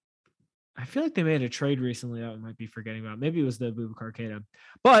 I feel like they made a trade recently that I might be forgetting about. Maybe it was the Abubakar Keita.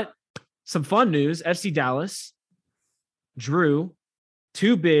 But some fun news. FC Dallas drew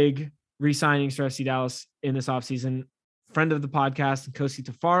 2 big re-signings for FC Dallas in this offseason. Friend of the podcast, Nkosi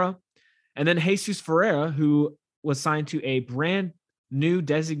Tafara, and then Jesus Ferreira, who was signed to a brand new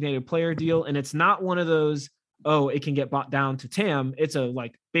designated player deal. And it's not one of those, it can get bought down to TAM. It's a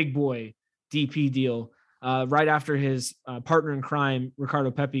big boy DP deal. Right after his partner in crime, Ricardo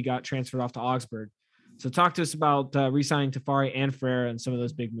Pepi, got transferred off to Augsburg. So talk to us about re-signing Tafari and Ferreira and some of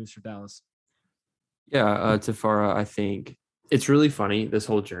those big moves for Dallas. Yeah, Tafara, I think it's really funny, this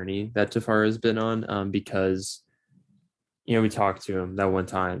whole journey that Tafara has been on, because we talked to him that one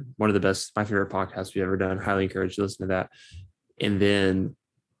time, one of the best, my favorite podcasts we've ever done. Highly encourage you to listen to that. And then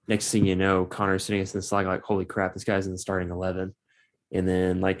next thing you know, Connor's sitting us in the Slack like, holy crap, this guy's in the starting 11. And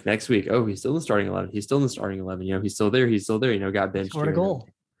then like next week, oh, he's still in the starting 11. He's still in the starting 11. He's still there. Got benched. Scored a goal.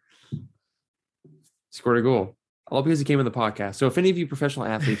 Scored a goal. All because he came on the podcast. So if any of you professional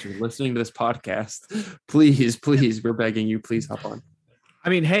athletes are listening to this podcast, please, we're begging you, please hop on. I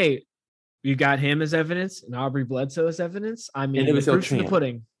mean, hey, you got him as evidence and Aubrey Bledsoe as evidence. I mean, the proof's in the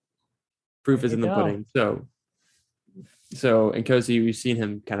pudding. Proof is in the pudding. So and Cozy, we've seen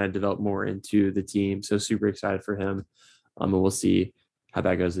him kind of develop more into the team. So super excited for him. And we'll see how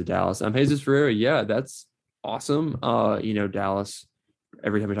that goes to Dallas. Jesus Ferreira, yeah, that's awesome. Dallas,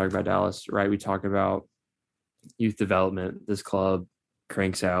 every time we talk about Dallas, right, we talk about youth development. This club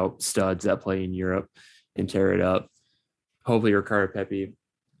cranks out studs that play in Europe and tear it up. Hopefully Ricardo Pepi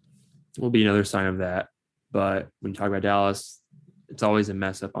will be another sign of that. But when you talk about Dallas, it's always a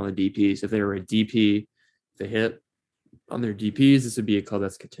mess up on the DPs. If they were a DP, if they hit on their DPs, this would be a club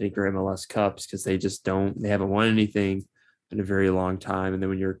that's contending for MLS Cups because they haven't won anything in a very long time. And then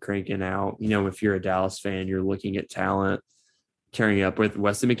when you're cranking out, if you're a Dallas fan, you're looking at talent, tearing up with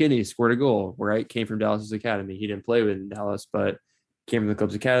Weston McKennie, scored a goal, right? Came from Dallas's academy. He didn't play with Dallas, but came from the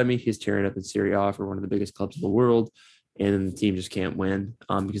club's academy. He's tearing up in Serie A for one of the biggest clubs in the world. And the team just can't win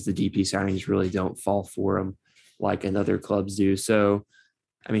because the DP signings really don't fall for them like another clubs do. So,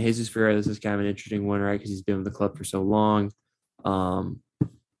 Jesus Ferreira, this is kind of an interesting one, right? Because he's been with the club for so long.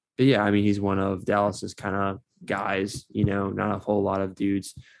 But yeah, he's one of Dallas's kind of guys, not a whole lot of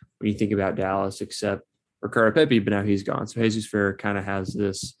dudes when you think about Dallas except Ricardo Pepi, but now he's gone. So Jesus Ferreira kind of has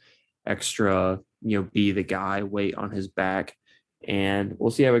this extra, be the guy weight on his back. And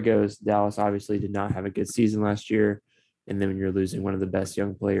we'll see how it goes. Dallas obviously did not have a good season last year. And then when you're losing one of the best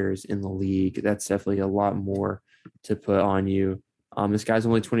young players in the league, that's definitely a lot more to put on you. This guy's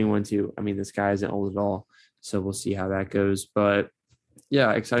only 21 too. This guy isn't old at all. So we'll see how that goes. But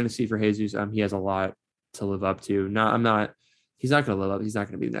yeah, exciting to see for Jesus. He has a lot to live up to. He's not going to live up. He's not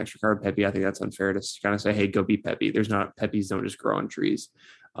going to be the next Ricardo Pepi. I think that's unfair to kind of say, hey, go be Pepi. Pepis don't just grow on trees.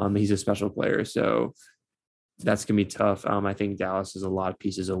 He's a special player. So that's going to be tough. I think Dallas is a lot of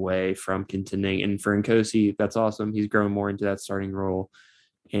pieces away from contending. And for Nkosi, that's awesome. He's growing more into that starting role.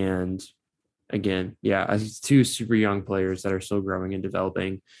 And again, yeah, two super young players that are still growing and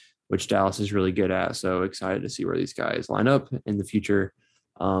developing, which Dallas is really good at. So excited to see where these guys line up in the future.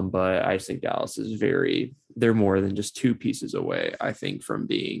 But I just think Dallas is they're more than just two pieces away, I think, from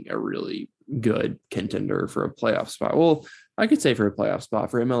being a really good contender for a playoff spot. Well, I could say for a playoff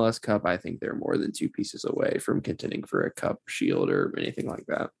spot. For MLS Cup, I think they're more than two pieces away from contending for a Cup, Shield, or anything like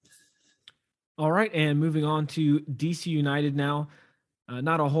that. All right, and moving on to DC United now.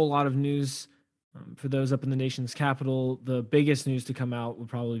 Not a whole lot of news for those up in the nation's capital. The biggest news to come out would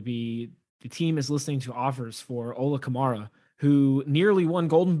probably be the team is listening to offers for Ola Kamara, who nearly won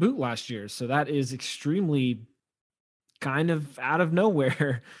Golden Boot last year. So that is extremely kind of out of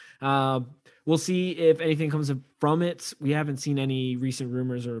nowhere. We'll see if anything comes from it. We haven't seen any recent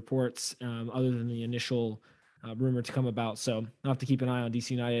rumors or reports other than the initial rumor to come about. So I'll have to keep an eye on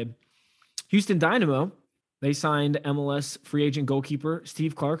DC United. Houston Dynamo, they signed MLS free agent goalkeeper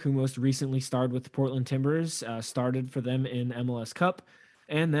Steve Clark, who most recently starred with the Portland Timbers, started for them in MLS Cup,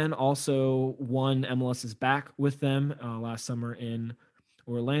 and then also won MLS's back with them last summer in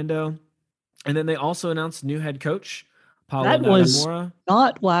Orlando. And then they also announced new head coach, Paulo Nagamura. Was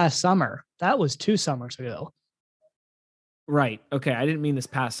not last summer. That was 2 summers ago. Right. Okay. I didn't mean this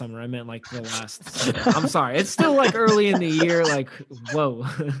past summer. I meant like the last summer. I'm sorry. It's still like early in the year. Like, whoa.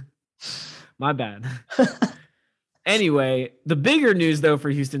 My bad. Anyway, the bigger news, though, for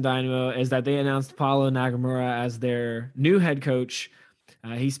Houston Dynamo is that they announced Paulo Nagamura as their new head coach.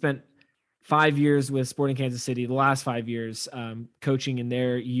 He spent 5 years with Sporting Kansas City, the last 5 years, coaching in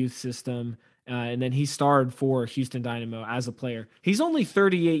their youth system. And then he starred for Houston Dynamo as a player. He's only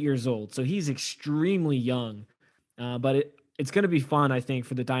 38 years old, so he's extremely young. But it's going to be fun, I think,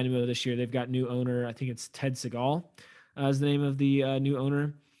 for the Dynamo this year. They've got new owner. I think it's Ted Segal is the name of the new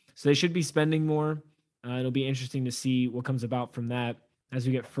owner. So they should be spending more. It'll be interesting to see what comes about from that as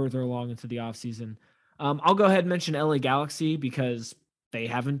we get further along into the offseason. I'll go ahead and mention LA Galaxy because they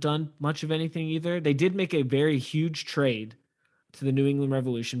haven't done much of anything either. They did make a very huge trade to the New England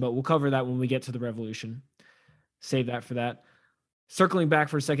Revolution, but we'll cover that when we get to the Revolution. Save that for that. Circling back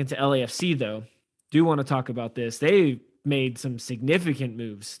for a second to LAFC, though, do want to talk about this. They made some significant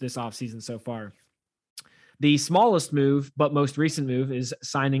moves this offseason so far. The smallest move, but most recent move, is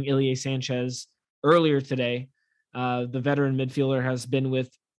signing Ilie Sanchez earlier today. The veteran midfielder has been with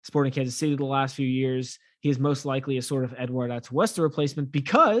Sporting Kansas City the last few years. He is most likely a sort of Eduard Atuesta replacement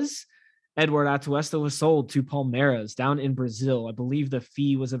because Eduard Atuesta was sold to Palmeiras down in Brazil. I believe the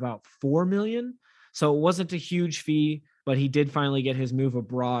fee was about $4 million. So it wasn't a huge fee, but he did finally get his move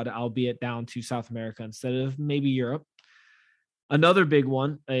abroad, albeit down to South America instead of maybe Europe. Another big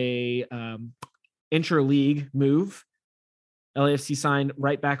one, a intra-league move. LAFC signed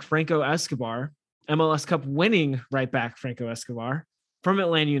right back Franco Escobar, MLS Cup winning right back Franco Escobar from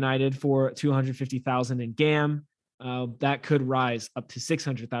Atlanta United for $250,000 in GAM. That could rise up to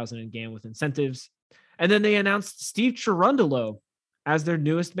 $600,000 in GAM with incentives. And then they announced Steve Cherundolo as their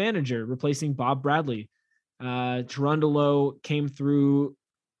newest manager, replacing Bob Bradley. Cherundolo came through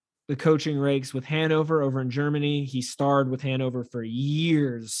the coaching ranks with Hanover over in Germany. He starred with Hanover for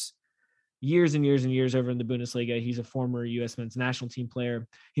years and years over in the Bundesliga. He's a former U.S. men's national team player.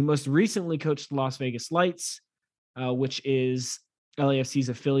 He most recently coached the Las Vegas Lights, which is LAFC's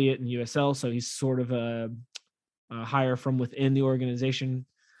affiliate in USL. So he's sort of a hire from within the organization.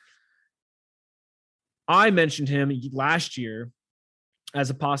 I mentioned him last year as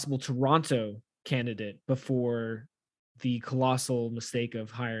a possible Toronto candidate before the colossal mistake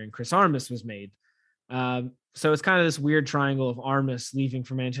of hiring Chris Armas was made. So it's kind of this weird triangle of Armas leaving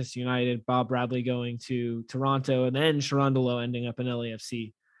for Manchester United, Bob Bradley going to Toronto, and then Cherundolo ending up in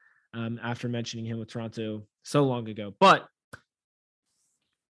LAFC after mentioning him with Toronto so long ago. But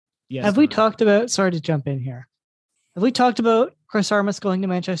yes, have we talked about, sorry to jump in here. Have we talked about Chris Armas going to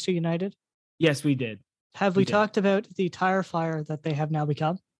Manchester United? Yes, we did. Have we talked about the tire fire that they have now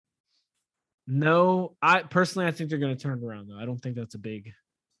become? No, I think they're going to turn it around though. I don't think that's a big.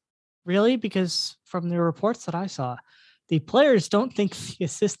 Really? Because from the reports that I saw, the players don't think the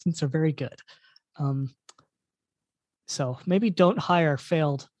assistants are very good. So maybe don't hire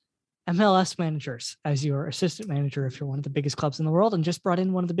failed MLS managers as your assistant manager if you're one of the biggest clubs in the world and just brought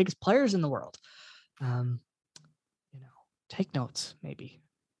in one of the biggest players in the world. Take notes, maybe.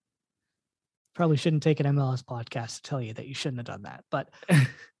 Probably shouldn't take an MLS podcast to tell you that you shouldn't have done that, but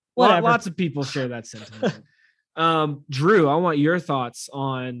whatever. Lots of people share that sentiment. Drew, I want your thoughts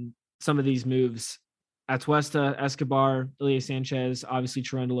on some of these moves. Atuesta, Escobar, Ilie Sanchez, obviously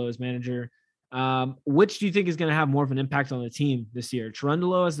Cherundolo as manager. Which do you think is going to have more of an impact on the team this year?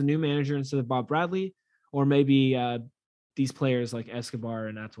 Cherundolo as the new manager instead of Bob Bradley, or maybe these players like Escobar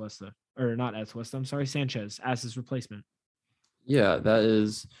and Atuesta, or not Atuesta, I'm sorry, Sanchez as his replacement? Yeah, that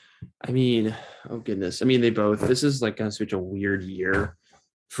is, oh goodness. This is like kind of such a weird year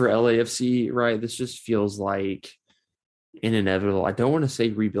for LAFC, right? This just feels like an inevitable, I don't want to say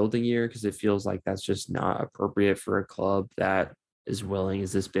rebuilding year because it feels like that's just not appropriate for a club that is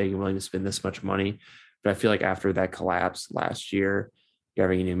this big and willing to spend this much money. But I feel like after that collapse last year, you're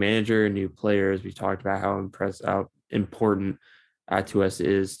having a new manager, new players. We talked about how important Atuesta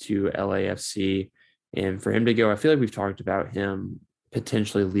is to LAFC. And for him to go, I feel like we've talked about him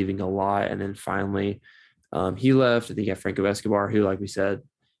potentially leaving a lot. And then finally, he left. I think you got Franco Escobar, who, like we said,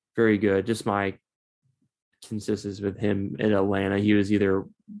 very good. Just my consistency with him in Atlanta. He was either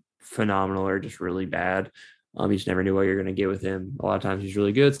phenomenal or just really bad. You just never knew what you're going to get with him. A lot of times he's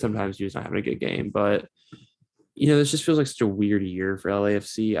really good. Sometimes he's not having a good game. But, this just feels like such a weird year for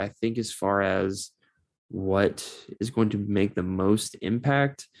LAFC. I think as far as what is going to make the most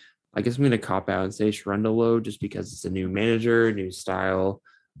impact, I guess I'm going to cop out and say Cherundolo just because it's a new manager, new style.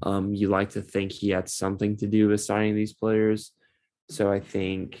 You like to think he had something to do with signing these players. So I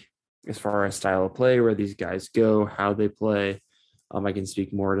think as far as style of play, where these guys go, how they play, I can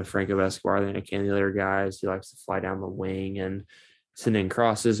speak more to Franco Escobar than I can the other guys. He likes to fly down the wing and send in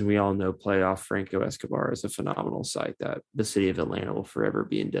crosses. And we all know playoff Franco Escobar is a phenomenal sight that the city of Atlanta will forever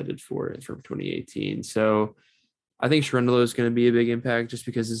be indebted for from 2018. So I think Cherundolo is going to be a big impact just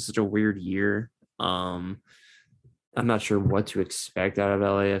because it's such a weird year. I'm not sure what to expect out of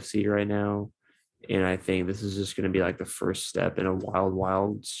LAFC right now. And I think this is just going to be like the first step in a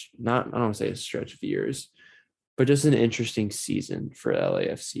wild, I don't want to say a stretch of years, but just an interesting season for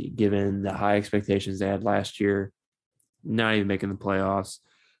LAFC, given the high expectations they had last year, not even making the playoffs.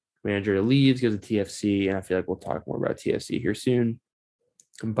 Manager leaves, goes to TFC, and I feel like we'll talk more about TFC here soon.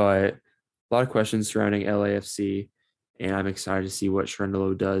 But a lot of questions surrounding LAFC, and I'm excited to see what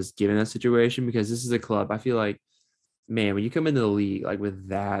Cherundolo does given that situation, because this is a club, I feel like, man, when you come into the league like with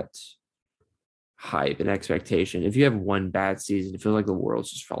that hype and expectation, if you have one bad season, it feels like the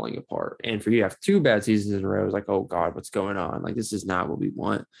world's just falling apart. And for you to have two bad seasons in a row, it's like, oh God, what's going on? Like, this is not what we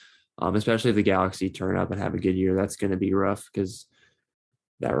want. Especially if the Galaxy turn up and have a good year, that's going to be rough because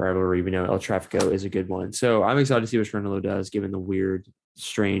that rivalry. We know El Tráfico is a good one. So I'm excited to see what Cherundolo does, given the weird,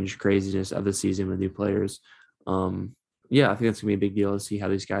 strange craziness of the season with new players. Yeah, I think that's going to be a big deal to see how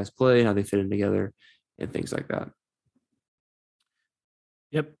these guys play, how they fit in together, and things like that.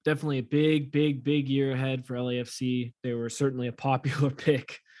 Yep, definitely a big year ahead for LAFC. They were certainly a popular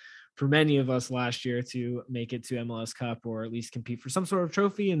pick for many of us last year to make it to MLS Cup or at least compete for some sort of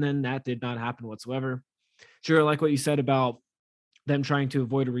trophy, and then that did not happen whatsoever. Sure, like what you said about them trying to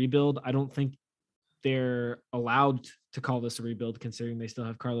avoid a rebuild, I don't think they're allowed to call this a rebuild considering they still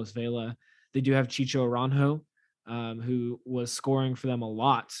have Carlos Vela. They do have Chicho Aranjo, who was scoring for them a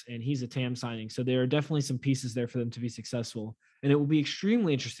lot, and he's a TAM signing. So there are definitely some pieces there for them to be successful. And it will be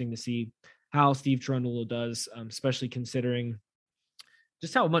extremely interesting to see how Steve Cherundolo does, especially considering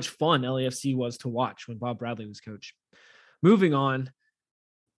just how much fun LAFC was to watch when Bob Bradley was coach. Moving on,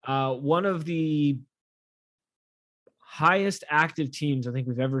 one of the highest active teams I think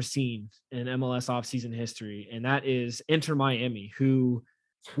we've ever seen in MLS offseason history, and that is Inter Miami, who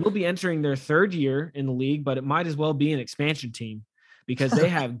will be entering their third year in the league, but it might as well be an expansion team because they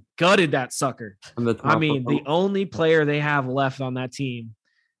have gutted that sucker. I mean, the only player they have left on that team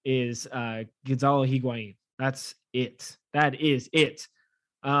is Gonzalo Higuain. That's it. That is it.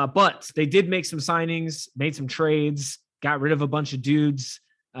 But they did make some signings, made some trades, got rid of a bunch of dudes.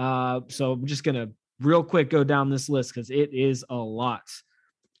 So I'm just going to real quick go down this list because it is a lot.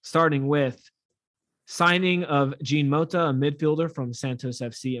 Starting with signing of Jean Mota, a midfielder from Santos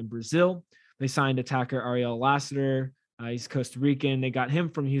FC in Brazil. They signed attacker Ariel Lassiter. He's Costa Rican. They got him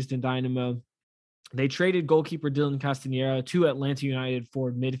from Houston Dynamo. They traded goalkeeper Dylan Castanera to Atlanta United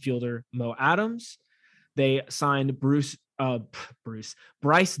for midfielder Mo Adams. They signed Bryce Duke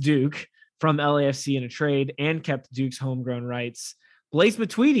from LAFC in a trade and kept Duke's homegrown rights. Blaise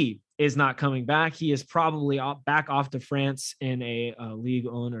Matuidi is not coming back. He is probably back off to France in a Ligue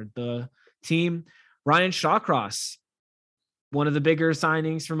 1 or the team. Ryan Shawcross, one of the bigger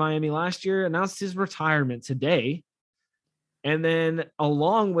signings for Miami last year, announced his retirement today. And then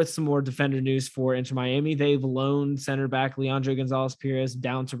along with some more defender news for Inter Miami, they've loaned center back Leandro Gonzalez-Pirez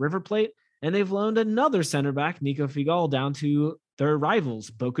down to River Plate, and they've loaned another center back, Nico Figal, down to their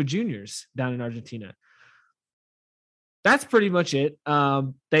rivals, Boca Juniors, down in Argentina. That's pretty much it.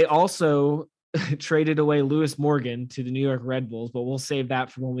 They also traded away Lewis Morgan to the New York Red Bulls, but we'll save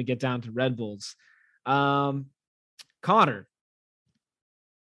that for when we get down to Red Bulls. Connor,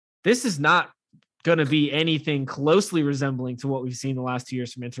 this is not going to be anything closely resembling to what we've seen the last 2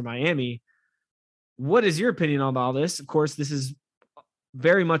 years from Inter Miami. What is your opinion on all this? Of course, this is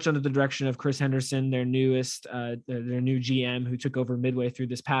very much under the direction of Chris Henderson, their new GM, who took over midway through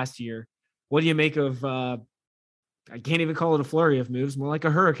this past year. What do you make of, I can't even call it a flurry of moves, more like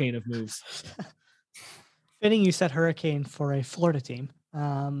a hurricane of moves. Fitting you said hurricane for a Florida team.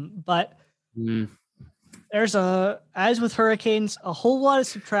 But there's as with hurricanes, a whole lot of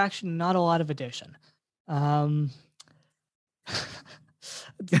subtraction, not a lot of addition.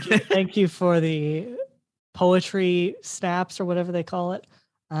 Thank you for the poetry snaps or whatever they call it.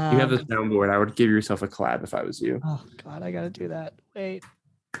 You have the soundboard. I would give yourself a clap if I was you. Oh God, I got to do that. Wait,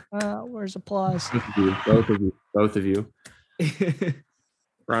 where's applause? Both of you.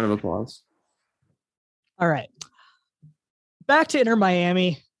 Round of applause. All right. Back to Inter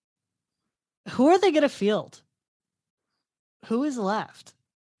Miami. Who are they going to field? Who is left?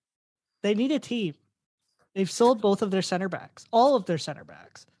 They need a team. They've sold both of their center backs, all of their center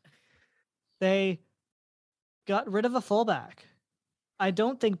backs. They got rid of a fullback. I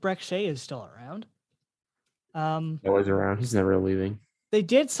don't think Breck Shea is still around. Always around. He's never leaving. They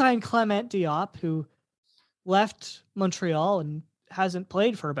did sign Clement Diop, who left Montreal and hasn't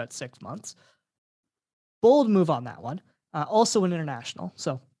played for about 6 months. Bold move on that one. Also an international.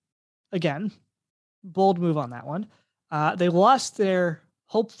 So again, bold move on that one. They lost their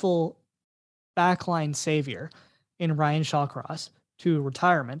hopeful backline savior in Ryan Shawcross to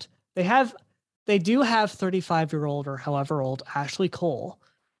retirement. They do have 35-year-old or however old Ashley Cole.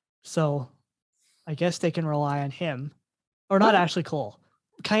 So I guess they can rely on him. Or not Ashley Cole.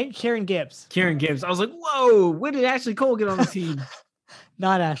 Kieran Gibbs. Kieran Gibbs. I was like, whoa, when did Ashley Cole get on the team?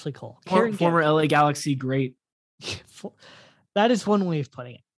 Not Ashley Cole. Former LA Galaxy great. That is one way of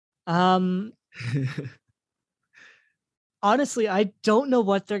putting it. Honestly, I don't know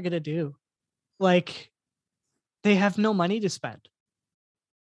what they're going to do. Like, they have no money to spend.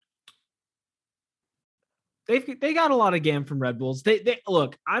 They got a lot of game from Red Bulls. They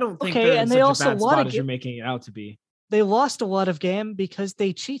look, I don't think okay, they're and in they such also a bad spot as you're making it out to be. They lost a lot of game because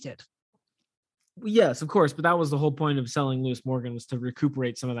they cheated. Yes, of course, but that was the whole point of selling Lewis Morgan, was to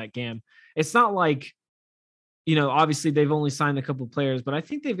recuperate some of that game. It's not like obviously they've only signed a couple of players, but I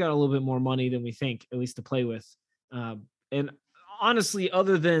think they've got a little bit more money than we think, at least to play with. And honestly,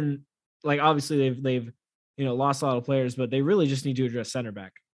 other than obviously they've lost a lot of players, but they really just need to address center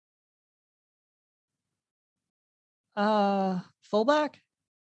back. Fullback?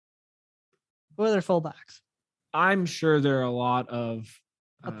 Who are their fullbacks? I'm sure there are a lot of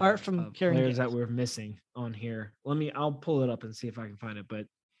apart from Kieran players Gibbs that we're missing on here. I'll pull it up and see if I can find it. But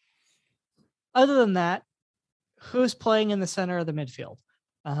other than that, who's playing in the center of the midfield?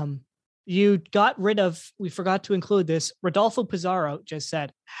 You got rid of, we forgot to include this, Rodolfo Pizarro just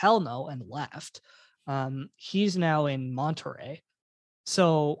said hell no and left. He's now in Monterrey.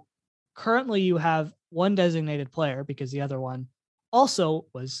 So currently you have one designated player because the other one also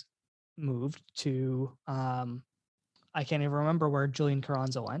was moved to, I can't even remember where Julian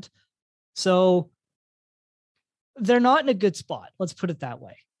Carranza went. So they're not in a good spot. Let's put it that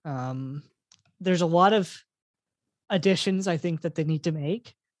way. There's a lot of additions I think that they need to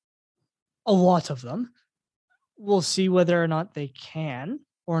make. A lot of them. We'll see whether or not they can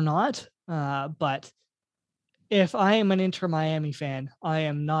or not. But if I am an Inter Miami fan, I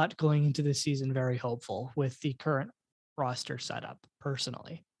am not going into this season very hopeful with the current roster setup,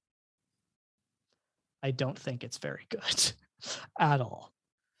 personally. I don't think it's very good at all.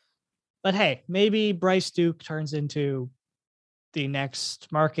 But hey, maybe Bryce Duke turns into the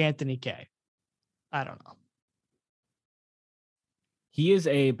next Mark Anthony Kaye. I don't know. He is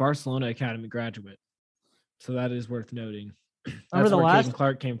a Barcelona Academy graduate, so that is worth noting. Remember That's where Caden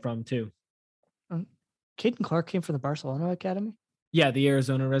Clark came from too. Caden Clark came from the Barcelona Academy? Yeah, the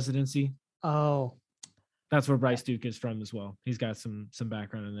Arizona residency. Oh. That's where Bryce Duke is from as well. He's got some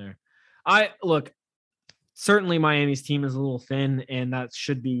background in there. Certainly Miami's team is a little thin, and that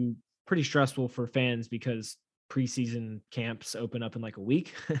should be pretty stressful for fans because preseason camps open up in like a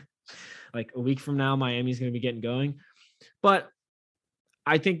week. Like a week from now, Miami's going to be getting going. But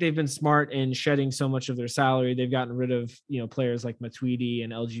I think they've been smart in shedding so much of their salary. They've gotten rid of, players like Matuidi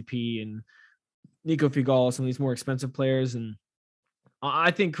and LGP and Nico Figal, some of these more expensive players. And I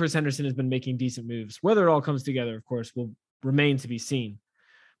think Chris Henderson has been making decent moves. Whether it all comes together, of course, will remain to be seen.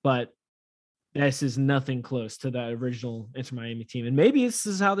 But this is nothing close to that original Inter Miami team. And maybe this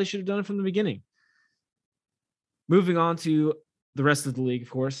is how they should have done it from the beginning. Moving on to the rest of the league, of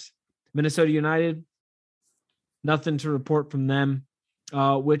course. Minnesota United, nothing to report from them,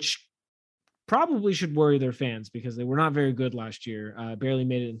 which probably should worry their fans because they were not very good last year. Barely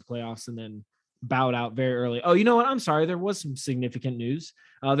made it into playoffs and then bowed out very early. Oh, you know what? I'm sorry. There was some significant news.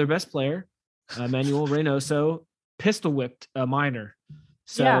 Their best player, Manuel Reynoso, pistol whipped a minor.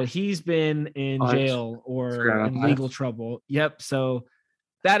 So he's been in jail or in legal trouble. Yep. So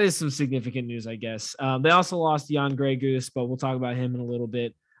that is some significant news, I guess. They also lost Jan Grey Goose, but we'll talk about him in a little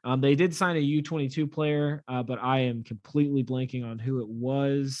bit. They did sign a U22 player, but I am completely blanking on who it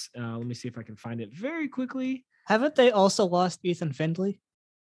was. Let me see if I can find it very quickly. Haven't they also lost Ethan Findlay?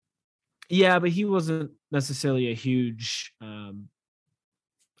 Yeah, but he wasn't necessarily a huge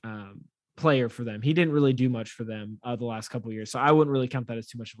player for them. He didn't really do much for them the last couple of years, so I wouldn't really count that as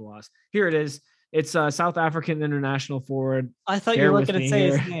too much of a loss. Here it is. It's South African international forward. I thought you were looking to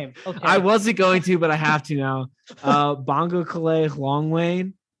say his name. Okay. I wasn't going to, but I have to now. Bongo Kale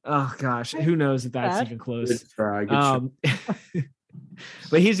Longwain. Oh gosh, who knows if that's even close. Good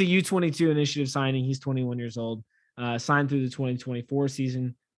but he's a U22 initiative signing. He's 21 years old. Signed through the 2024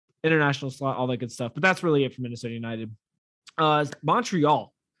 season. International slot, all that good stuff. But that's really it for Minnesota United.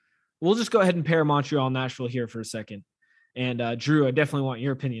 Montreal. We'll just go ahead and pair Montreal and Nashville here for a second. And Drew, I definitely want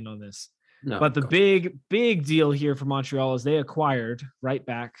your opinion on this. No, but the big deal here for Montreal is they acquired right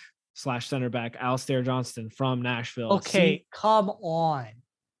back / center back Alistair Johnston from Nashville. Okay, come on.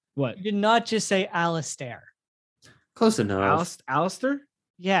 What? You did not just say Alistair. Close enough. Alistair?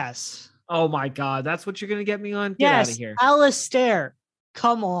 Yes. Oh my God, that's what you're gonna get me on? Get out of here. Alistair.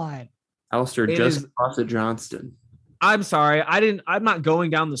 Come on. Alistair just across at Johnston. I'm sorry. I'm not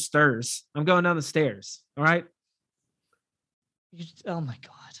going down the stairs. I'm going down the stairs. All right. Oh my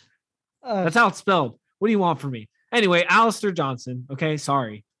God. That's how it's spelled. What do you want from me? Anyway, Alistair Johnson. Okay,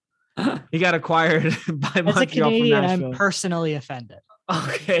 sorry. He got acquired by Montreal. As a Canadian, from Nashville. I'm personally offended.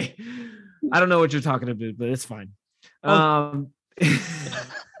 Okay. I don't know what you're talking about, but it's fine.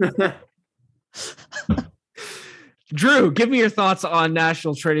 Drew, give me your thoughts on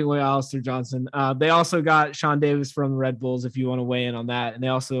Nashville trading away Alistair Johnson. They also got Sean Davis from the Red Bulls, if you want to weigh in on that. And they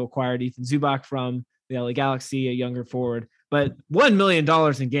also acquired Ethan Zubak from the LA Galaxy, a younger forward. But $1 million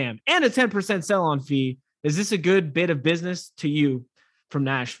in GAM and a 10% sell-on fee. Is this a good bit of business to you from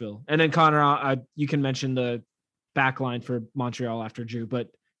Nashville? And then, Connor, you can mention the back line for Montreal after Drew. But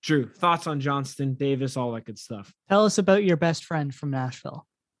Drew, thoughts on Johnston, Davis, all that good stuff. Tell us about your best friend from Nashville.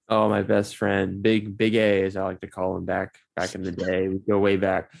 Oh, my best friend, Big A, as I like to call him back in the day. We go way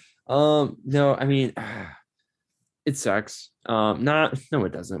back. No, I mean, it sucks. No,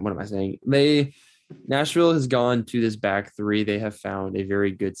 it doesn't. What am I saying? Nashville has gone to this back three. They have found a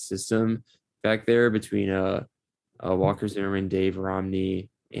very good system back there between Walker Zimmerman, Dave Romney,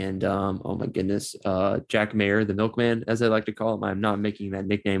 and oh my goodness, Jack Mayer, the milkman, as I like to call him. I'm not making that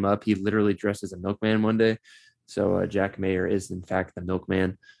nickname up. He literally dressed as a milkman one day. So Jack Mayer is in fact the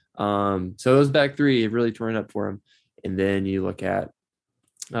milkman. So those back three have really torn up for him. And then you look at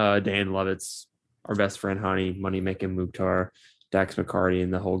Dan Lovitz, our best friend, Hani, Moneymaking Mukhtar, Dax McCarty,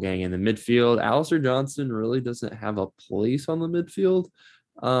 and the whole gang in the midfield. Alistair Johnston really doesn't have a place on the midfield.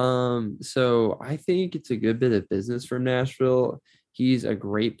 So I think it's a good bit of business from Nashville. He's a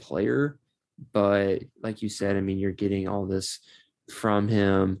great player, but like you said, I mean, you're getting all this from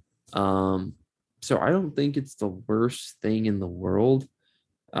him. So I don't think it's the worst thing in the world.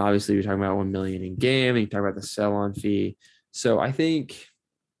 Obviously, you're talking about $1 million in game, and you talk about the sell-on fee. So I think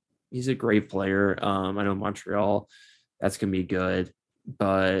he's a great player. I know Montreal, that's gonna be good,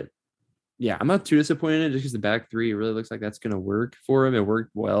 but yeah, I'm not too disappointed in it just because the back three, it really looks like that's gonna work for him. It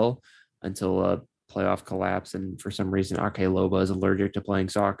worked well until playoff collapse, and for some reason, Ake Loba is allergic to playing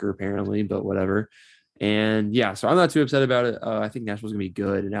soccer apparently, but whatever. And yeah, so I'm not too upset about it. I think Nashville's gonna be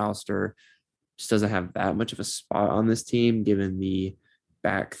good, and Alistair just doesn't have that much of a spot on this team given the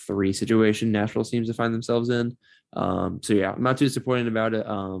back three situation Nashville seems to find themselves in. So yeah, I'm not too disappointed about it.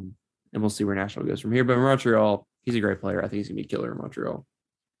 And we'll see where Nashville goes from here. But Montreal, he's a great player. I think he's gonna be a killer in Montreal.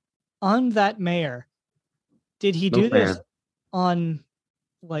 On that Mayor, did he do this on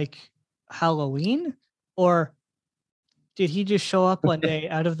like Halloween, or did he just show up one day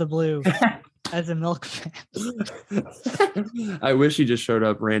out of the blue as a milkman? I wish he just showed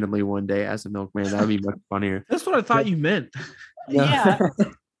up randomly one day as a milkman. That would be much funnier. That's what I thought you meant. Yeah.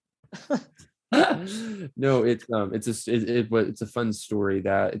 No, it's a fun story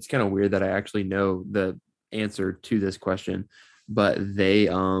that it's kind of weird that I actually know the answer to this question, but they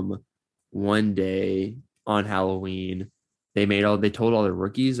one day on Halloween they told all the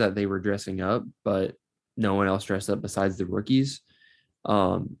rookies that they were dressing up, but no one else dressed up besides the rookies.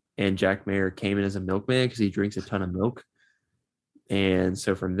 And Jack Mayer came in as a milkman because he drinks a ton of milk, and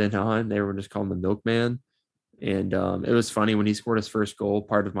so from then on they were just calling him the milkman. And it was funny when he scored his first goal.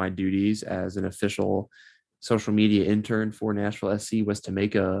 Part of my duties as an official social media intern for Nashville SC was to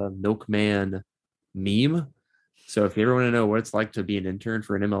make a milkman meme. So if you ever want to know what it's like to be an intern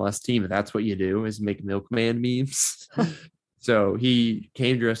for an MLS team, that's what you do, is make milkman memes. So he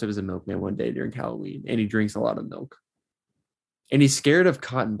came dressed up as a milkman one day during Halloween, and he drinks a lot of milk. And he's scared of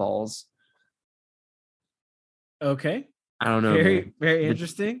cotton balls. Okay. I don't know. Very, very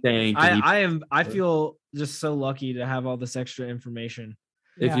interesting. Dang, I feel just so lucky to have all this extra information.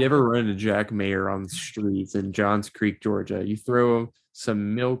 If you ever run into Jack Mayer on the streets in Johns Creek, Georgia, you throw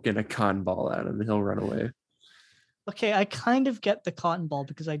some milk and a cotton ball at him and he'll run away. Okay, I kind of get the cotton ball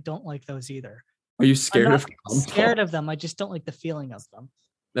because I don't like those either. Are you scared of cotton scared balls? Of them? I just don't like the feeling of them.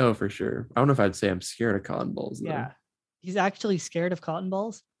 No, for sure. I don't know if I'd say I'm scared of cotton balls, though. Yeah. He's actually scared of cotton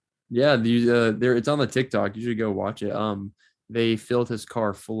balls? Yeah, it's on the TikTok. You should go watch it. They filled his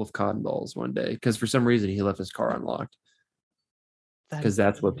car full of cotton balls one day because for some reason he left his car unlocked. Because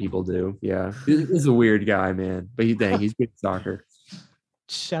that's what people do. Yeah. He's a weird guy, man. But he's good at soccer.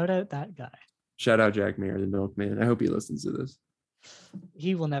 Shout out that guy. Shout out Jack Mayer, the milkman. I hope he listens to this.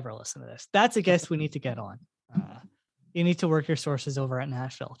 He will never listen to this. That's a guest we need to get on. You need to work your sources over at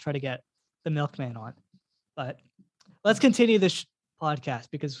Nashville. Try to get the milkman on. But let's continue this podcast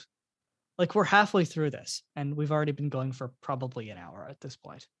because we're halfway through this and we've already been going for probably an hour at this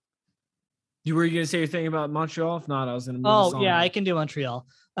point. Were you going to say your thing about Montreal? If not, I was going to move on. Yeah, I can do Montreal.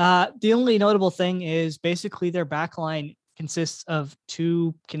 The only notable thing is basically their back line consists of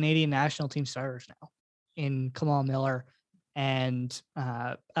two Canadian national team starters now in Kamal Miller and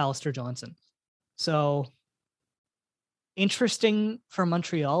Alistair Johnston. So interesting for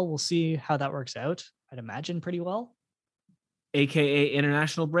Montreal. We'll see how that works out. I'd imagine pretty well. AKA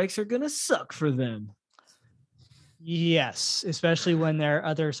international breaks are going to suck for them. Yes, especially when their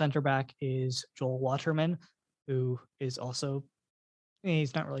other center back is Joel Waterman, who is also,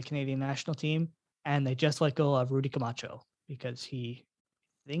 he's not really Canadian national team. And they just let go of Rudy Camacho because he,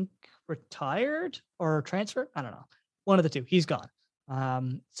 I think, retired or transferred. I don't know. One of the two. He's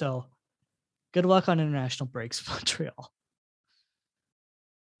gone. So good luck on international breaks, Montreal.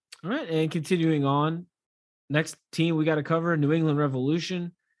 All right. And continuing on, next team we got to cover, New England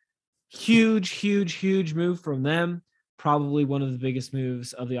Revolution. Huge move from them. probably one of the biggest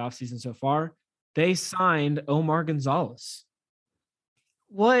moves of the offseason so far. They signed Omar Gonzalez.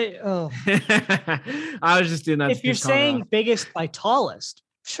 What? Oh, I was just doing that. if you're saying biggest by tallest,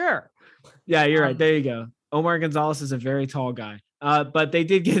 sure. Yeah, you're right. There you go. Omar Gonzalez is a very tall guy. But they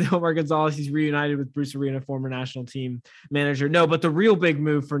did get Omar Gonzalez. He's reunited with Bruce Arena, former national team manager. No, but the real big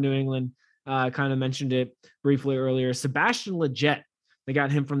move for New England, kind of mentioned it briefly earlier. Sebastian Lletget. They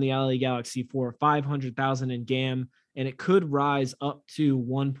got him from the LA Galaxy for $500,000 in GAM, and it could rise up to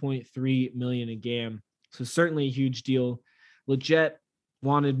 $1.3 million in GAM. So certainly a huge deal. Lletget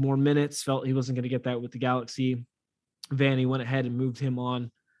wanted more minutes, felt he wasn't going to get that with the Galaxy. Vanny went ahead and moved him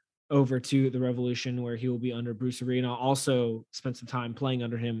on over to the Revolution, where he will be under Bruce Arena. Also spent some time playing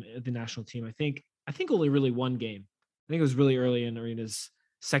under him at the national team. I think only really one game. I think it was really early in Arena's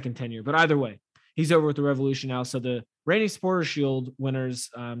second tenure, but either way, he's over with the Revolution now. So the reigning Supporters Shield winners,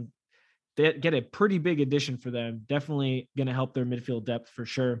 they get a pretty big addition for them. Definitely going to help their midfield depth for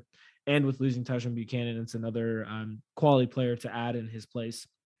sure. And with losing Tajon Buchanan, it's another quality player to add in his place.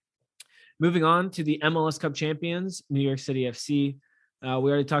 Moving on to the MLS Cup champions, New York City FC. We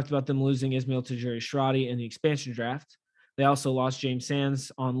already talked about them losing Ismail Tajiri-Shradi in the expansion draft. They also lost James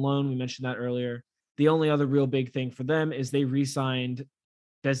Sands on loan. We mentioned that earlier. The only other real big thing for them is they re-signed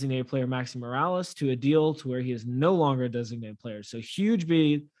designated player Maxi Morales to a deal to where he is no longer a designated player. So huge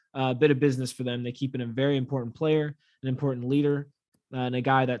bit of business for them. They keep in a very important player, an important leader, and a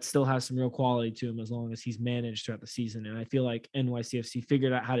guy that still has some real quality to him as long as he's managed throughout the season. And I feel like NYCFC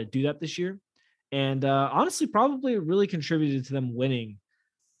figured out how to do that this year. And honestly, probably really contributed to them winning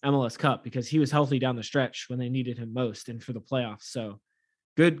MLS Cup because he was healthy down the stretch when they needed him most and for the playoffs. So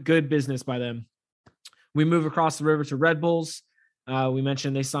good business by them. We move across the river to Red Bulls. We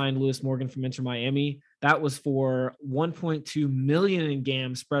mentioned they signed Lewis Morgan from Inter Miami. That was for $1.2 million in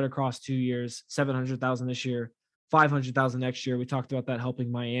GAM spread across 2 years, $700,000 this year, $500,000 next year. We talked about that helping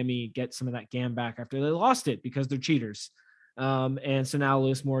Miami get some of that GAM back after they lost it because they're cheaters. And so now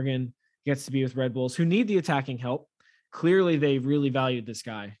Lewis Morgan gets to be with Red Bulls, who need the attacking help. Clearly, they really valued this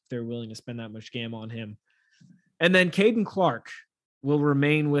guy if they're willing to spend that much GAM on him. And then Caden Clark will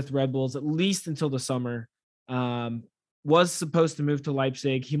remain with Red Bulls at least until the summer. Was supposed to move to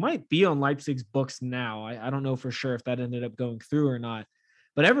Leipzig. He might be on Leipzig's books now. I don't know for sure if that ended up going through or not.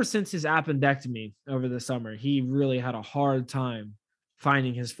 But ever since his appendectomy over the summer, he really had a hard time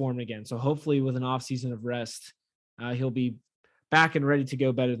finding his form again. So hopefully with an offseason of rest, he'll be back and ready to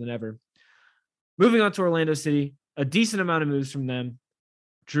go better than ever. Moving on to Orlando City, a decent amount of moves from them.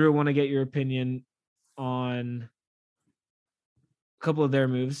 Drew, I want to get your opinion on a couple of their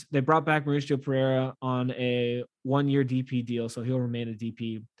moves. They brought back Mauricio Pereira on a 1-year DP deal, so he'll remain a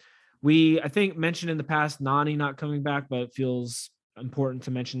DP. I think, mentioned in the past Nani not coming back, but it feels important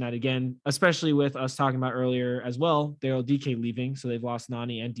to mention that again, especially with us talking about earlier as well, Daryl DK leaving, so they've lost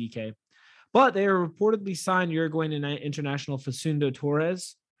Nani and DK. But they are reportedly signed Uruguayan international Facundo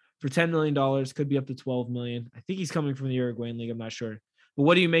Torres for $10 million, could be up to $12 million. I think he's coming from the Uruguayan League, I'm not sure. But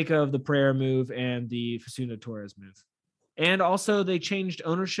what do you make of the Pereira move and the Facundo Torres move? And also, they changed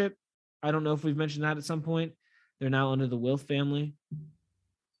ownership. I don't know if we've mentioned that at some point. They're now under the Wilf family.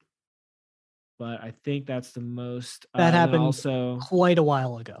 But I think that's the most. That happened also quite a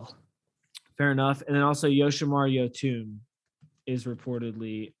while ago. Fair enough. And then also Yoshimar Yotun is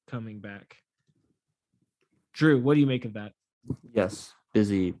reportedly coming back. Drew, what do you make of that? Yes,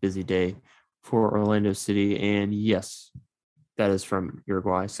 busy day for Orlando City. And yes, that is from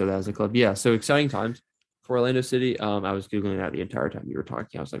Uruguay. So that is a club. Yeah, so exciting times for Orlando City. I was Googling that the entire time you were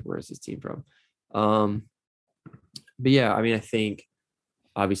talking. I was like, where is this team from? But yeah, I mean, I think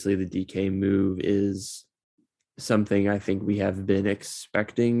obviously the DK move is something I think we have been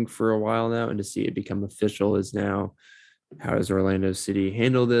expecting for a while now, and to see it become official is now, how does Orlando City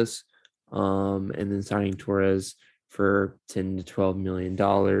handle this? And then signing Torres for $10 to $12 million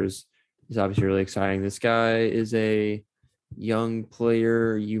is obviously really exciting. This guy is a young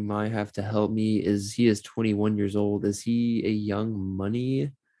player. You might have to help me. He is 21 years old. Is he a young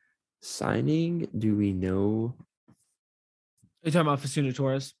money signing? Do we know? Are you talking about Facundo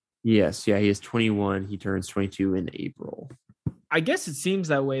Torres? Yes. Yeah, he is 21. He turns 22 in April. I guess it seems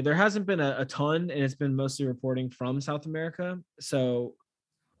that way. There hasn't been a ton, and it's been mostly reporting from South America. So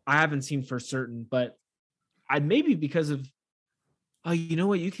I haven't seen for certain, but maybe because of, you know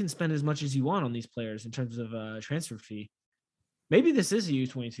what? You can spend as much as you want on these players in terms of a transfer fee. Maybe this is a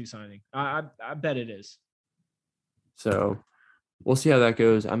U22 signing. I bet it is. So we'll see how that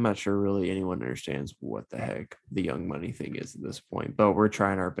goes. I'm not sure really anyone understands what the heck the young money thing is at this point, but we're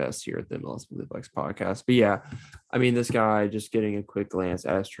trying our best here at the MLS Multiplex podcast. But yeah, I mean, this guy, just getting a quick glance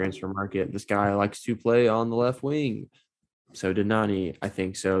at his transfer market, this guy likes to play on the left wing. So did Nani. I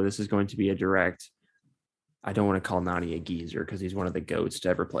think so. This is going to be a direct. I don't want to call Nani a geezer because he's one of the GOATs to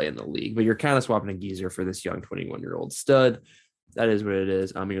ever play in the league, but you're kind of swapping a geezer for this young 21-year-old stud. That is what it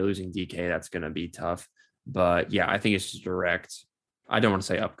is. You're losing DK. That's going to be tough. But yeah, I think it's just direct. I don't want to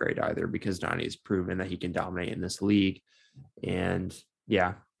say upgrade either because Nani has proven that he can dominate in this league. And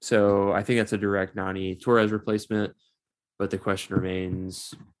yeah, so I think that's a direct Nani Torres replacement. But the question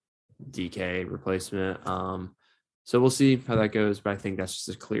remains DK replacement. So we'll see how that goes. But I think that's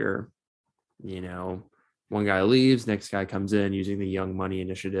just a clear, one guy leaves, next guy comes in using the Young Money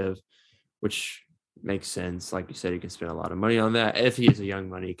initiative, which makes sense. Like you said, you can spend a lot of money on that if he is a Young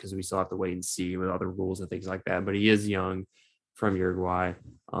Money, because we still have to wait and see with other rules and things like that. But he is young from Uruguay.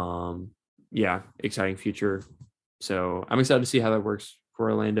 Yeah, exciting future. So I'm excited to see how that works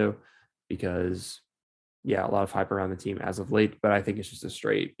for Orlando because, yeah, a lot of hype around the team as of late. But I think it's just a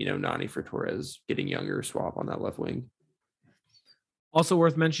straight, Nani for Torres getting younger swap on that left wing. Also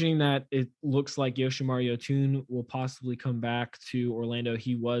worth mentioning that it looks like Yoshimar Yotun will possibly come back to Orlando.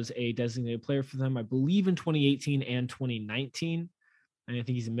 He was a designated player for them, I believe, in 2018 and 2019. And I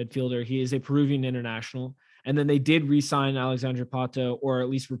think he's a midfielder. He is a Peruvian international. And then they did re-sign Alexandre Pato, or at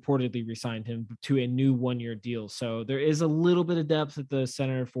least reportedly re-signed him to a new one-year deal. So there is a little bit of depth at the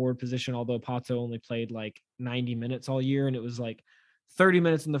center forward position, although Pato only played like 90 minutes all year. And it was like 30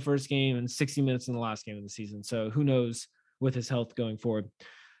 minutes in the first game and 60 minutes in the last game of the season. So who knows with his health going forward.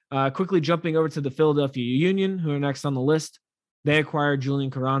 Quickly jumping over to the Philadelphia Union, who are next on the list. They acquired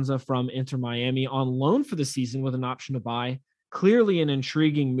Julian Carranza from Inter Miami on loan for the season with an option to buy. Clearly an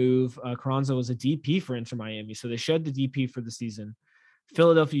intriguing move. Carranza was a DP for Inter Miami, so they shed the DP for the season.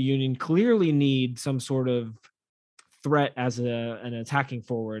 Philadelphia Union clearly need some sort of threat as an attacking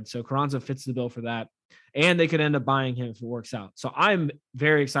forward, so Carranza fits the bill for that. And they could end up buying him if it works out. So I'm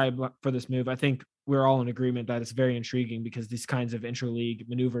very excited for this move. I think we're all in agreement that it's very intriguing because these kinds of intra-league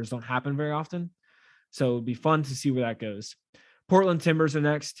maneuvers don't happen very often. So it'd be fun to see where that goes. Portland Timbers are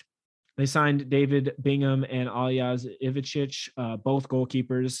next. They signed David Bingham and Aljaz Ivicic, both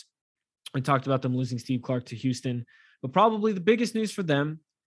goalkeepers. We talked about them losing Steve Clark to Houston, but probably the biggest news for them,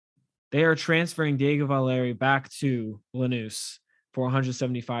 they are transferring Diego Valeri back to Lanús for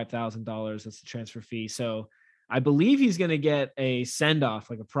 $175,000. That's the transfer fee. So I believe he's going to get a send-off,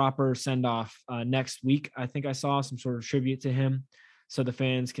 like a proper send-off next week. I think I saw some sort of tribute to him so the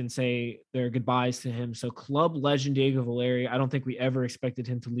fans can say their goodbyes to him. So club legend Diego Valeri, I don't think we ever expected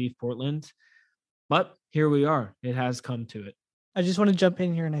him to leave Portland, but here we are. It has come to it. I just want to jump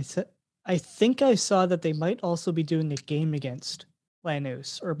in here and I think I saw that they might also be doing a game against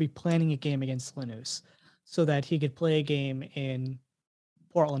Lanús or be planning a game against Lanús so that he could play a game in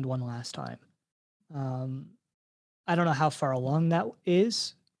Portland one last time. I don't know how far along that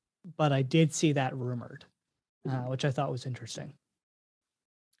is, but I did see that rumored, which I thought was interesting.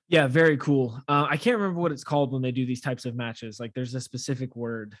 Yeah, very cool. I can't remember what it's called when they do these types of matches. Like there's a specific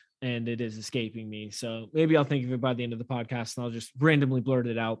word and it is escaping me. So maybe I'll think of it by the end of the podcast and I'll just randomly blurt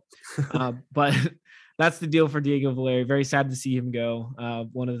it out. But that's the deal for Diego Valeri. Very sad to see him go.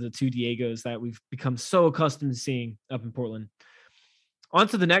 One of the two Diegos that we've become so accustomed to seeing up in Portland. On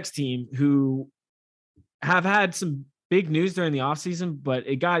to the next team who have had some big news during the offseason, but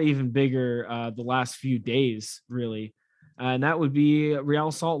it got even bigger the last few days, really. And that would be Real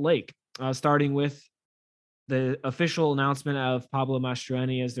Salt Lake, starting with the official announcement of Pablo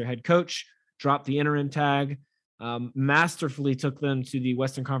Mastroeni as their head coach, dropped the interim tag, masterfully took them to the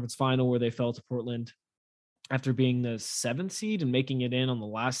Western Conference Final where they fell to Portland after being the 7th seed and making it in on the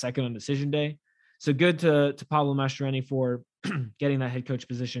last second on decision day. So good to Pablo Mastroeni for getting that head coach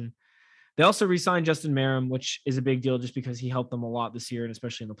position. They also re-signed Justin Meram, which is a big deal just because he helped them a lot this year and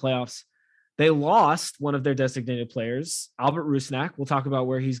especially in the playoffs. They lost one of their designated players, Albert Rusnak. We'll talk about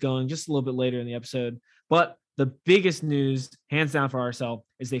where he's going just a little bit later in the episode. But the biggest news, hands down for RSL,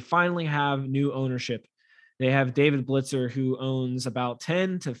 is they finally have new ownership. They have David Blitzer, who owns about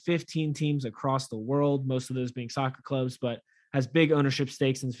 10 to 15 teams across the world, most of those being soccer clubs, but has big ownership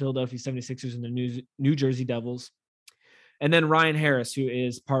stakes in the Philadelphia 76ers and the New Jersey Devils. And then Ryan Harris, who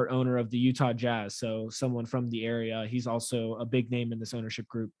is part owner of the Utah Jazz, so someone from the area. He's also a big name in this ownership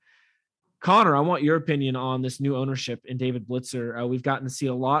group. Connor, I want your opinion on this new ownership in David Blitzer. We've gotten to see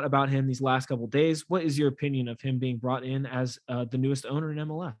a lot about him these last couple of days. What is your opinion of him being brought in as the newest owner in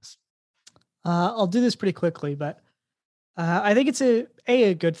MLS? I'll do this pretty quickly, but I think it's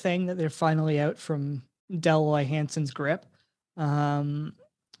a good thing that they're finally out from Deloy Hansen's grip. That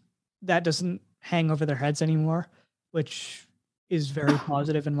doesn't hang over their heads anymore, which is very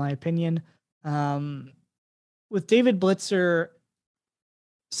positive in my opinion. With David Blitzer,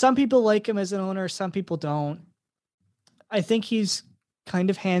 some people like him as an owner, some people don't. I think he's kind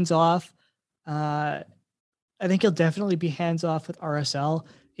of hands off. I think he'll definitely be hands off with RSL.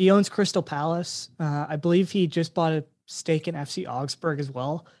 He owns Crystal Palace. I believe he just bought a stake in FC Augsburg as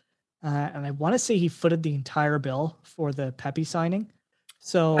well. And I want to say he footed the entire bill for the Pepe signing.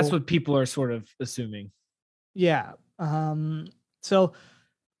 So that's what people are sort of assuming. Yeah. So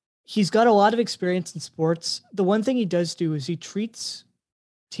he's got a lot of experience in sports. The one thing he does do is he treats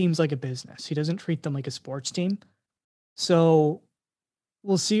teams like a business. He doesn't treat them like a sports team. So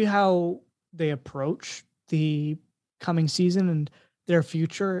we'll see how they approach the coming season and their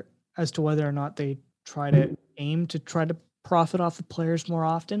future as to whether or not they try to profit off the players more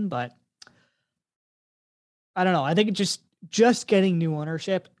often. But I don't know. I think just getting new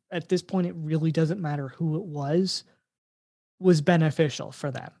ownership at this point, it really doesn't matter who it was beneficial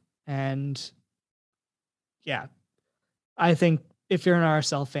for them. And yeah, I think if you're an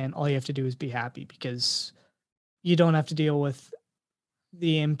RSL fan, all you have to do is be happy because you don't have to deal with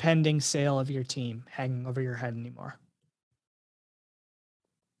the impending sale of your team hanging over your head anymore.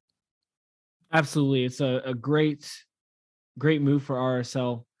 Absolutely. It's a great move for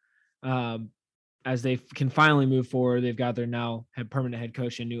RSL. As they can finally move forward, they've got their now permanent head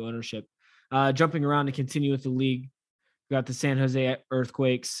coach and new ownership. Jumping around to continue with the league, we got the San Jose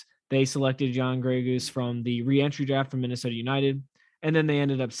Earthquakes. They selected John Gregus from the re-entry draft from Minnesota United, and then they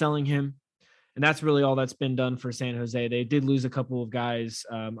ended up selling him. And that's really all that's been done for San Jose. They did lose a couple of guys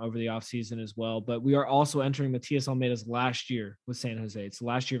over the offseason as well, but we are also entering Matias Almeida's last year with San Jose. It's the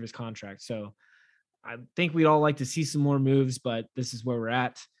last year of his contract. So I think we'd all like to see some more moves, but this is where we're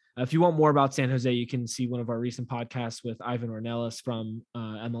at. If you want more about San Jose, you can see one of our recent podcasts with Ivan Ornelas from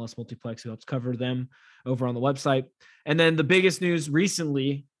MLS Multiplex, who helps cover them over on the website. And then the biggest news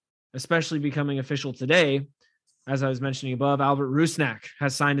recently, especially becoming official today, as I was mentioning above, Albert Rusnak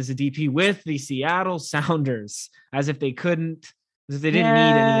has signed as a DP with the Seattle Sounders, as if they didn't need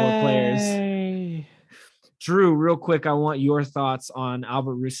any more players. Drew, real quick, I want your thoughts on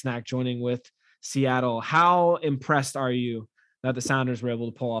Albert Rusnak joining with Seattle. How impressed are you that the Sounders were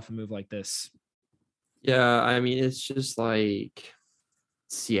able to pull off a move like this? Yeah, I mean, it's just like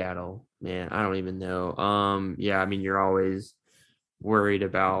Seattle, man. I don't even know. Yeah, I mean, you're always worried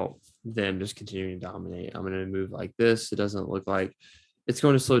about them just continuing to dominate. I'm going to move like this. It doesn't look like it's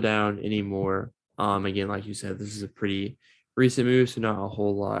going to slow down anymore. Again, like you said, this is a pretty recent move, so not a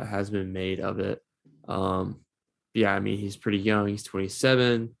whole lot has been made of it. Yeah, I mean, he's pretty young. He's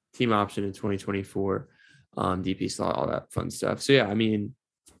 27, team option in 2024, DP slot, all that fun stuff. So yeah, I mean,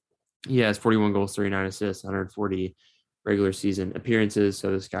 he has 41 goals, 39 assists, 140 regular season appearances.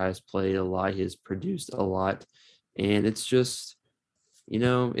 So this guy's played a lot. He has produced a lot, and it's just,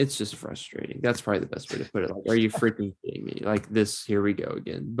 it's just frustrating. That's probably the best way to put it. Like, are you freaking kidding me? Like this, here we go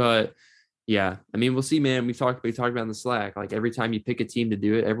again. But yeah, I mean, we'll see, man. We talked about in the Slack, like every time you pick a team to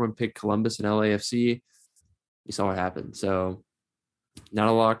do it, everyone picked Columbus and LAFC. You saw what happened. So not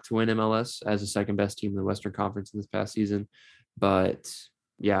a lock to win MLS as the second best team in the Western Conference in this past season. But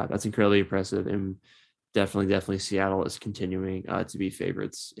yeah, that's incredibly impressive. And definitely Seattle is continuing to be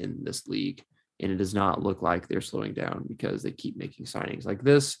favorites in this league. And it does not look like they're slowing down because they keep making signings like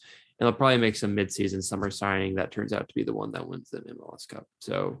this. And they'll probably make some midseason summer signing that turns out to be the one that wins the MLS Cup.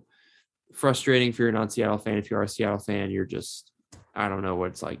 So frustrating if you're a non-Seattle fan. If you are a Seattle fan, you're just, I don't know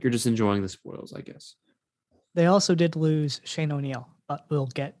what it's like. You're just enjoying the spoils, I guess. They also did lose Shane O'Neill, but we'll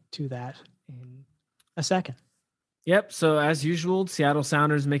get to that in a second. Yep. So as usual, Seattle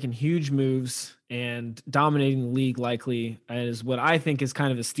Sounders making huge moves and dominating the league likely is what I think is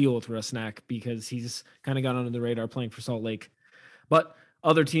kind of a steal with Rusnak because he's kind of got under the radar playing for Salt Lake. But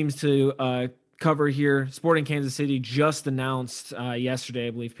other teams to cover here, Sporting Kansas City just announced yesterday,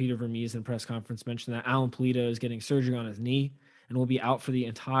 I believe Peter Vermees in a press conference mentioned that Alan Pulido is getting surgery on his knee and will be out for the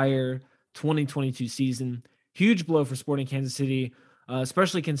entire 2022 season. Huge blow for Sporting Kansas City,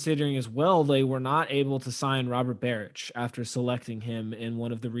 especially considering as well they were not able to sign Robert Baric after selecting him in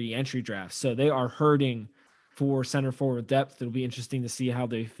one of the re-entry drafts. So they are hurting for center forward depth. It'll be interesting to see how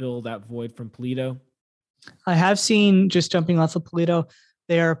they fill that void from Pulido. I have seen, just jumping off of Pulido,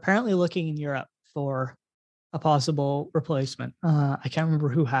 they are apparently looking in Europe for a possible replacement. I can't remember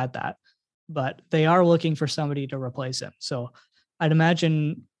who had that, but they are looking for somebody to replace him. So I'd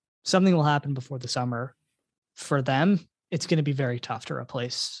imagine something will happen before the summer. For them, it's going to be very tough to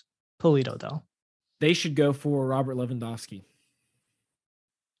replace Pulido, though. They should go for Robert Lewandowski.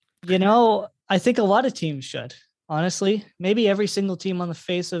 I think a lot of teams should, honestly. Maybe every single team on the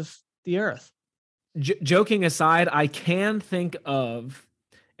face of the earth. Joking aside, I can think of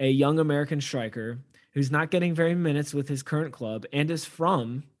a young American striker who's not getting very many minutes with his current club and is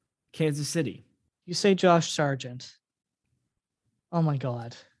from Kansas City. You say Josh Sargent. Oh my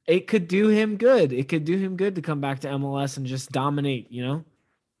God. It could do him good. It could do him good to come back to MLS and just dominate, He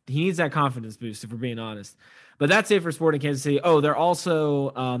needs that confidence boost, if we're being honest. But that's it for Sporting Kansas City. Oh, they're also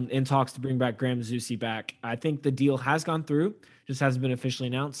in talks to bring back Graham Zusi back. I think the deal has gone through, just hasn't been officially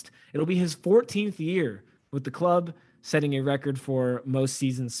announced. It'll be his 14th year with the club, setting a record for most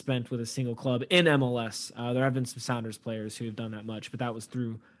seasons spent with a single club in MLS. There have been some Sounders players who have done that much, but that was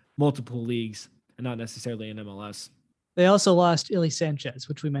through multiple leagues and not necessarily in MLS. They also lost Illy Sanchez,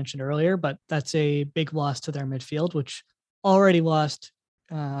 which we mentioned earlier, but that's a big loss to their midfield, which already lost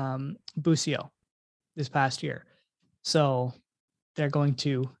Busio this past year. So they're going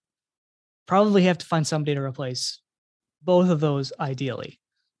to probably have to find somebody to replace both of those ideally.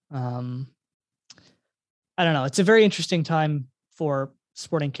 I don't know. It's a very interesting time for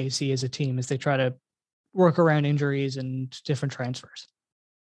Sporting KC as a team as they try to work around injuries and different transfers.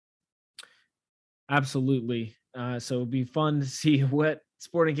 Absolutely. So it'll be fun to see what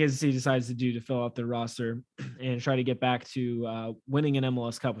Sporting Kansas City decides to do to fill out their roster and try to get back to winning an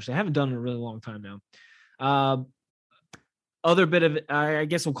MLS Cup, which they haven't done in a really long time now. Other bit of, I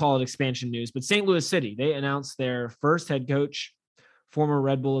guess we'll call it expansion news, but St. Louis City, they announced their first head coach, former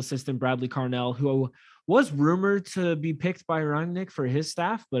Red Bull assistant Bradley Carnell, who was rumored to be picked by Rangnick for his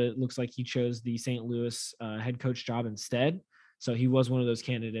staff, but it looks like he chose the St. Louis head coach job instead. So he was one of those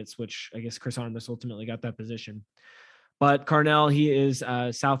candidates, which I guess Chris Armas ultimately got that position. But Carnell, he is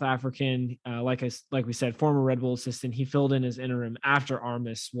South African, like we said, former Red Bull assistant. He filled in as interim after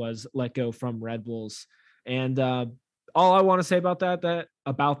Armas was let go from Red Bulls. And all I want to say about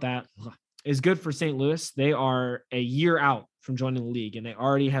that is good for St. Louis. They are a year out from joining the league, and they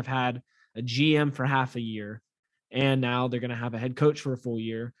already have had a GM for half a year, and now they're going to have a head coach for a full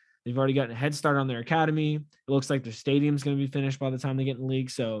year. They've already gotten a head start on their academy. It looks like their stadium's going to be finished by the time they get in the league.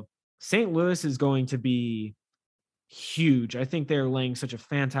 So St. Louis is going to be huge. I think they're laying such a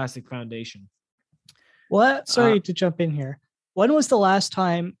fantastic foundation. What? Sorry to jump in here. When was the last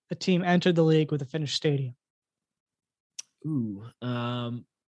time a team entered the league with a finished stadium? I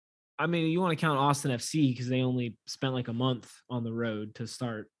mean, you want to count Austin FC because they only spent like a month on the road to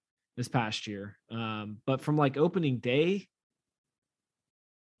start this past year. But from like opening day,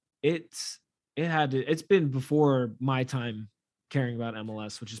 it's been before my time caring about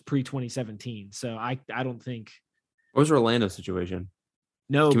MLS, which is pre-2017. So I don't think. What was Orlando's situation?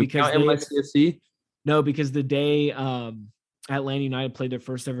 No, because NYCFC? No, because the day Atlanta United played their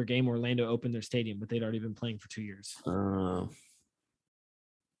first ever game, Orlando opened their stadium, but they'd already been playing for 2 years.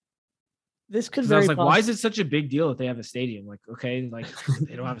 This could I was like, why is it such a big deal that they have a stadium? Like, okay, like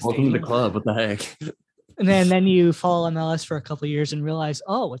they don't have a stadium. Welcome to the club. What the heck? And then you follow MLS for a couple of years and realize,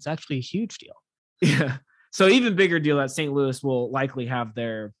 oh, it's actually a huge deal. Yeah. So even bigger deal that St. Louis will likely have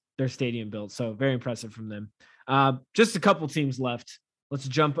their stadium built. So very impressive from them. Just a couple teams left. Let's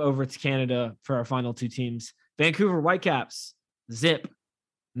jump over to Canada for our final two teams. Vancouver Whitecaps. Zip.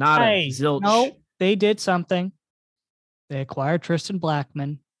 Nada. Zilch. No, they did something. They acquired Tristan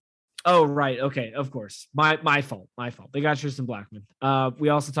Blackman. Oh, right. Okay. Of course. My fault. They got Tristan Blackman. We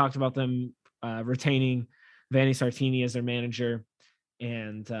also talked about them retaining Vanni Sartini as their manager.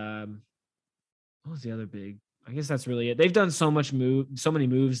 And what was the other big? I guess that's really it. They've done so many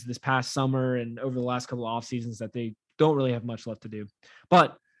moves this past summer and over the last couple of off seasons that they don't really have much left to do.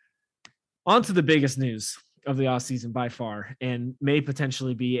 But on to the biggest news of the off season by far, and may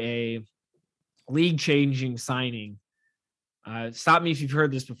potentially be a league-changing signing. Stop me if you've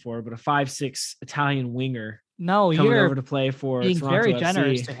heard this before, but a 5'6" Italian winger. No, coming you're over to play for being Toronto very FC.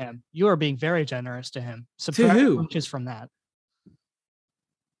 generous to him. You are being very generous to him. To who? 2 inches from that.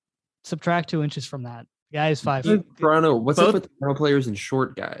 Subtract 2 inches from that. The guy is 5'4". Toronto. What's up with Toronto players and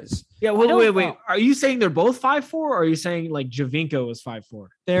short guys? Yeah, wait. Are you saying they're both 5'4", or are you saying like Javinko was 5'4"?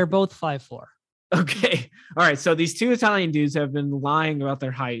 They're both 5'4". Okay. All right. So these two Italian dudes have been lying about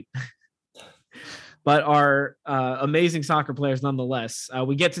their height, but are amazing soccer players nonetheless.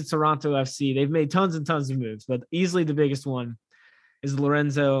 We get to Toronto FC. They've made tons and tons of moves, but easily the biggest one is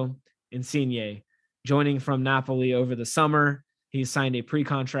Lorenzo Insigne, joining from Napoli over the summer. He signed a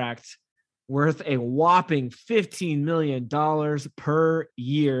pre-contract worth a whopping $15 million per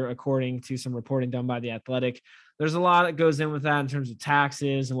year, according to some reporting done by The Athletic. There's a lot that goes in with that in terms of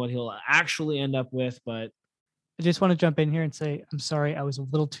taxes and what he'll actually end up with, but I just want to jump in here and say, I'm sorry, I was a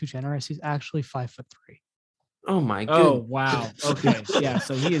little too generous. He's actually 5'3". Oh my god. Oh, wow. Okay. Yeah.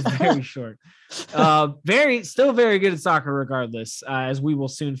 So he is very short. Still very good at soccer regardless, as we will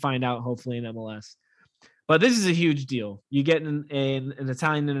soon find out, hopefully in MLS. But this is a huge deal. You get an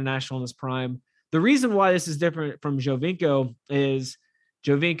Italian international in his prime. The reason why this is different from Jovinko is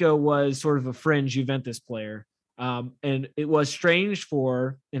Jovinko was sort of a fringe Juventus player. And it was strange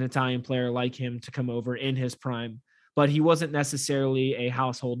for an Italian player like him to come over in his prime, but he wasn't necessarily a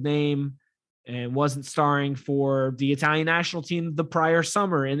household name and wasn't starring for the Italian national team the prior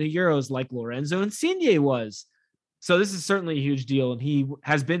summer in the Euros like Lorenzo Insigne was. So this is certainly a huge deal. And he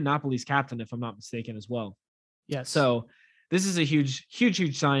has been Napoli's captain, if I'm not mistaken, as well. Yes. So this is a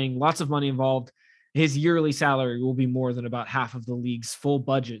huge signing, lots of money involved. His yearly salary will be more than about half of the league's full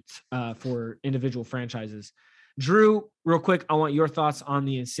budget for individual franchises. Drew, real quick, I want your thoughts on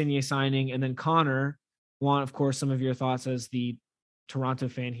the Insigne signing. And then Connor, want, of course, some of your thoughts as the Toronto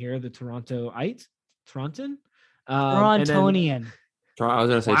fan here, the Torontoite? Toronton? Torontonian. I was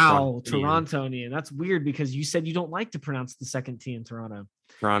going to say Torontonian. That's weird because you said you don't like to pronounce the second T in Toronto.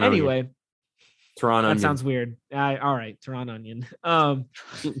 Toronto. Anyway. Toronto. That sounds weird. All right, Toronto Onion.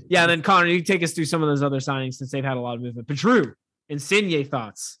 Yeah, and then Connor, you can take us through some of those other signings since they've had a lot of movement. But Drew, Insigne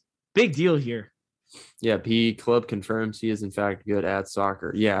thoughts. Big deal here. Yeah, P Club confirms he is in fact good at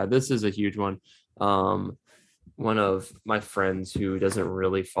soccer. Yeah, this is a huge one. One of my friends who doesn't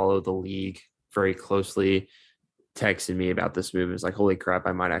really follow the league very closely texted me about this move. It's like, holy crap,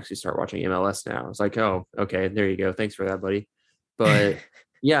 I might actually start watching MLS now. It's like, oh, okay, there you go. Thanks for that, buddy. But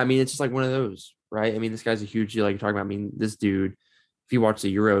yeah, I mean, it's just like one of those, right? I mean, this guy's a huge deal, like you're talking about. I mean, this dude, if you watch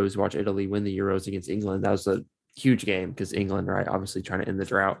the Euros, watch Italy win the Euros against England, that was a huge game because England, right, obviously trying to end the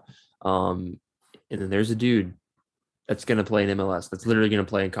drought. And then there's a dude that's going to play in MLS that's literally going to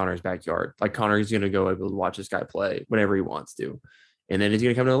play in Connor's backyard. Like Connor is going to go able to watch this guy play whenever he wants to. And then he's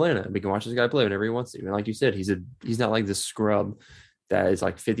going to come to Atlanta and we can watch this guy play whenever he wants to. And like you said, he's not like this scrub that is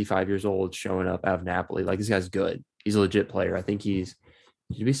like 55 years old showing up out of Napoli. Like this guy's good. He's a legit player. I think did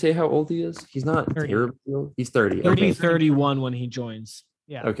we say how old he is? He's not 30. Terrible. He's 30. 30, Okay. 31 when he joins.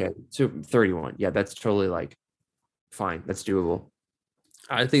 Yeah. Okay. So 31. Yeah, that's totally like fine. That's doable.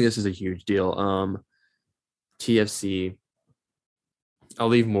 I think this is a huge deal. TFC, I'll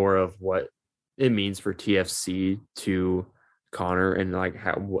leave more of what it means for TFC to Connor and like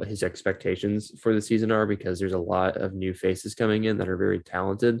what his expectations for the season are, because there's a lot of new faces coming in that are very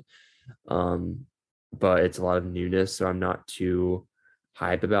talented. But it's a lot of newness, so I'm not too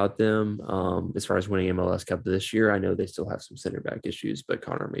hype about them. As far as winning MLS Cup this year, I know they still have some center back issues, but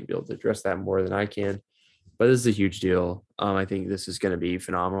Connor may be able to address that more than I can. But this is a huge deal. I think this is going to be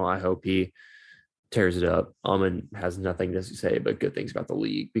phenomenal. I hope he tears it up. And has nothing to say but good things about the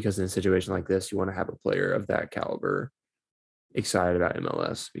league, because in a situation like this, you want to have a player of that caliber excited about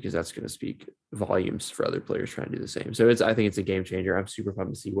MLS, because that's going to speak volumes for other players trying to do the same. So I think it's a game changer. I'm super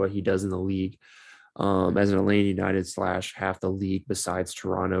pumped to see what he does in the league. As an Atlanta United / half the league besides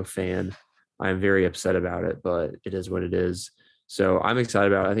Toronto fan, I'm very upset about it, but it is what it is. So I'm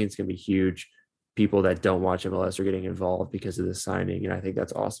excited about it. I think it's going to be huge. People that don't watch MLS are getting involved because of this signing, and I think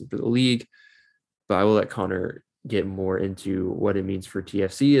that's awesome for the league. But I will let Connor get more into what it means for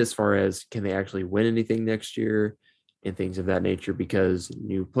TFC as far as can they actually win anything next year and things of that nature, because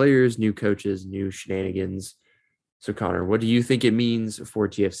new players, new coaches, new shenanigans. So Connor, what do you think it means for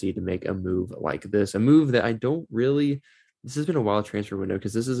TFC to make a move like this? A move that this has been a wild transfer window,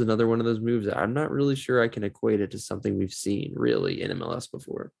 because this is another one of those moves that I'm not really sure I can equate it to something we've seen really in MLS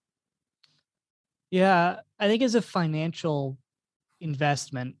before. Yeah, I think as a financial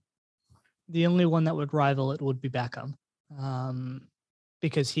investment, the only one that would rival it would be Beckham,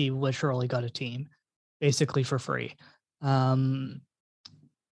 because he literally got a team basically for free.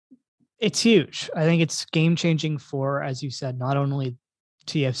 It's huge. I think it's game-changing for, as you said, not only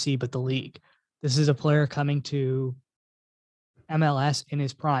TFC, but the league. This is a player coming to MLS in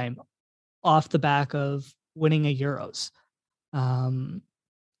his prime off the back of winning a Euros.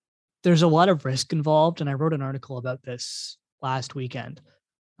 There's a lot of risk involved, and I wrote an article about this last weekend.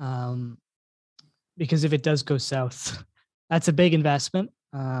 Because if it does go south, that's a big investment.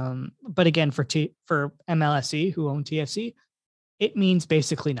 But again, for MLSE, who own TFC, it means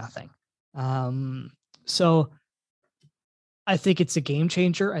basically nothing. So I think it's a game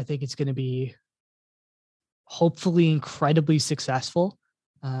changer. I think it's going to be hopefully incredibly successful.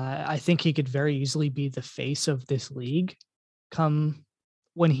 I think he could very easily be the face of this league come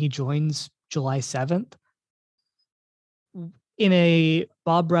when he joins July 7th. In a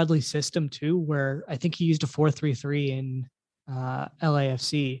Bob Bradley system too, where I think he used a 4-3-3 in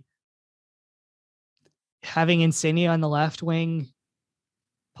LAFC. Having Insigne on the left wing,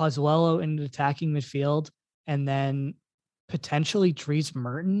 Pozuelo in the attacking midfield, and then potentially Dries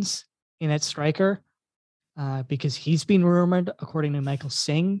Mertens in at striker, because he's been rumored, according to Michael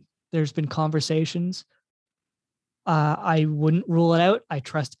Singh, there's been conversations. I wouldn't rule it out. I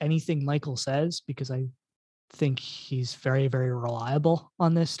trust anything Michael says because I think he's very, very reliable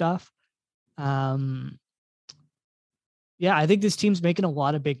on this stuff. Yeah, I think this team's making a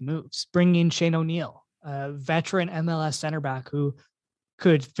lot of big moves. Bringing in Shane O'Neill, a veteran MLS center back who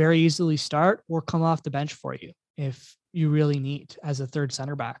could very easily start or come off the bench for you if you really need as a third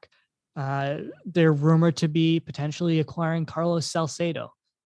center back. They're rumored to be potentially acquiring Carlos Salcedo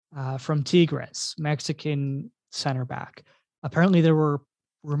from Tigres, Mexican center back. Apparently there were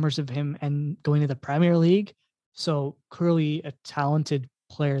rumors of him and going to the Premier League. So clearly a talented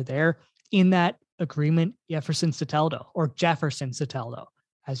player there. In that agreement, Jefferson Soteldo,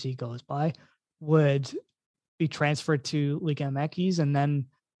 as he goes by, would be transferred to Liga MX and then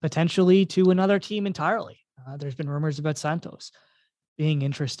potentially to another team entirely. There's been rumors about Santos being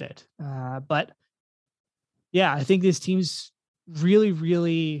interested. But yeah, I think this team's really,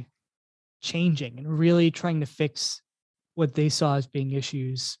 really changing and really trying to fix what they saw as being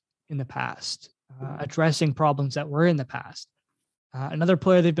issues in the past, addressing problems that were in the past. Another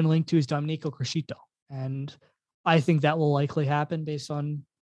player they've been linked to is Domenico Crescito. And I think that will likely happen based on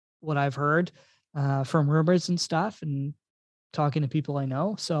what I've heard from rumors and stuff and talking to people I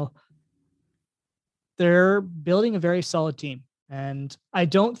know. So they're building a very solid team. And I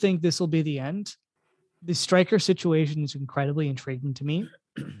don't think this will be the end. The striker situation is incredibly intriguing to me,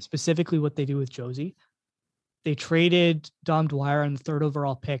 specifically what they do with Josie. They traded Dom Dwyer and the 3rd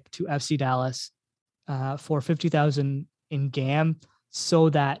overall pick to FC Dallas for $50,000 in GAM so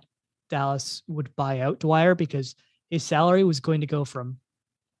that Dallas would buy out Dwyer because his salary was going to go from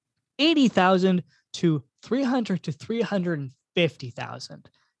 $80,000 to $300,000 to $350,000.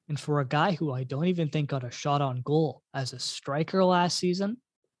 And for a guy who I don't even think got a shot on goal as a striker last season,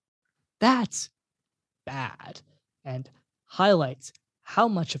 that's bad and highlights how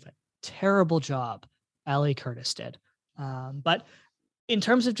much of a terrible job Ali Curtis did. But in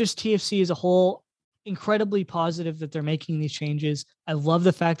terms of just TFC as a whole, incredibly positive that they're making these changes. I love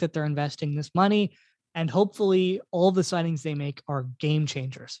the fact that they're investing this money, and hopefully all the signings they make are game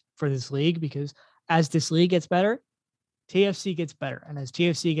changers for this league, because as this league gets better, TFC gets better. And as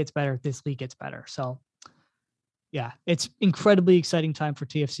TFC gets better, this league gets better. So yeah, it's incredibly exciting time for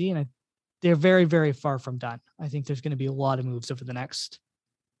TFC, and they're very, very far from done. I think there's going to be a lot of moves over the next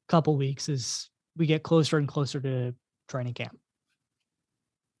couple weeks as we get closer and closer to training camp.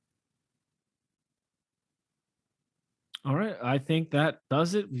 All right. I think that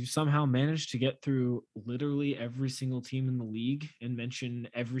does it. We've somehow managed to get through literally every single team in the league and mention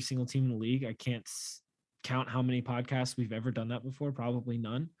every single team in the league. I can't count how many podcasts we've ever done that before. Probably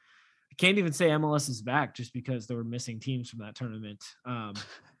none. I can't even say MLS is back just because there were missing teams from that tournament.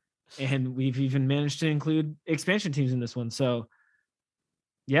 And we've even managed to include expansion teams in this one. So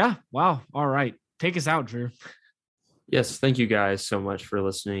yeah. Wow. All right. Take us out, Drew. Yes, thank you guys so much for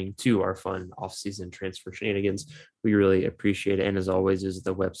listening to our fun off-season transfer shenanigans. We really appreciate it. And as always, is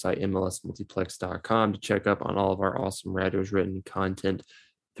the website mlsmultiplex.com to check up on all of our awesome Rados written content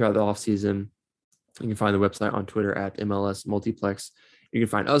throughout the off-season. You can find the website on Twitter at MLS Multiplex. You can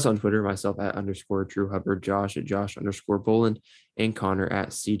find us on Twitter, myself at _Drew Hubbard, Josh at Josh_Boland, and Connor at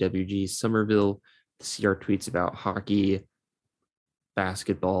CWG Somerville to see our tweets about hockey,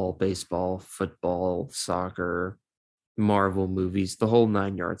 basketball, baseball, football, soccer, Marvel movies, the whole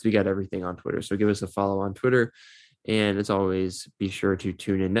 9 yards. We got everything on Twitter. So give us a follow on Twitter. And as always, be sure to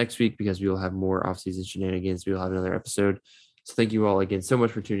tune in next week because we will have more off-season shenanigans. We will have another episode. So thank you all again so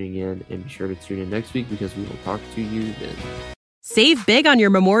much for tuning in, and be sure to tune in next week because we will talk to you then. Save big on your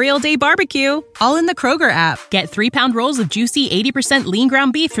Memorial Day barbecue, all in the Kroger app. Get 3-pound rolls of juicy 80% lean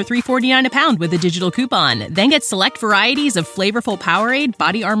ground beef for $3.49 a pound with a digital coupon. Then get select varieties of flavorful Powerade,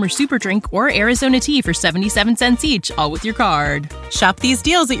 Body Armor Super Drink, or Arizona tea for 77 cents each, all with your card. Shop these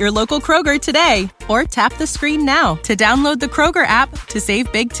deals at your local Kroger today, or tap the screen now to download the Kroger app to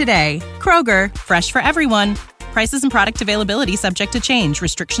save big today. Kroger, fresh for everyone. Prices and product availability subject to change.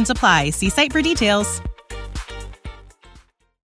 Restrictions apply. See site for details.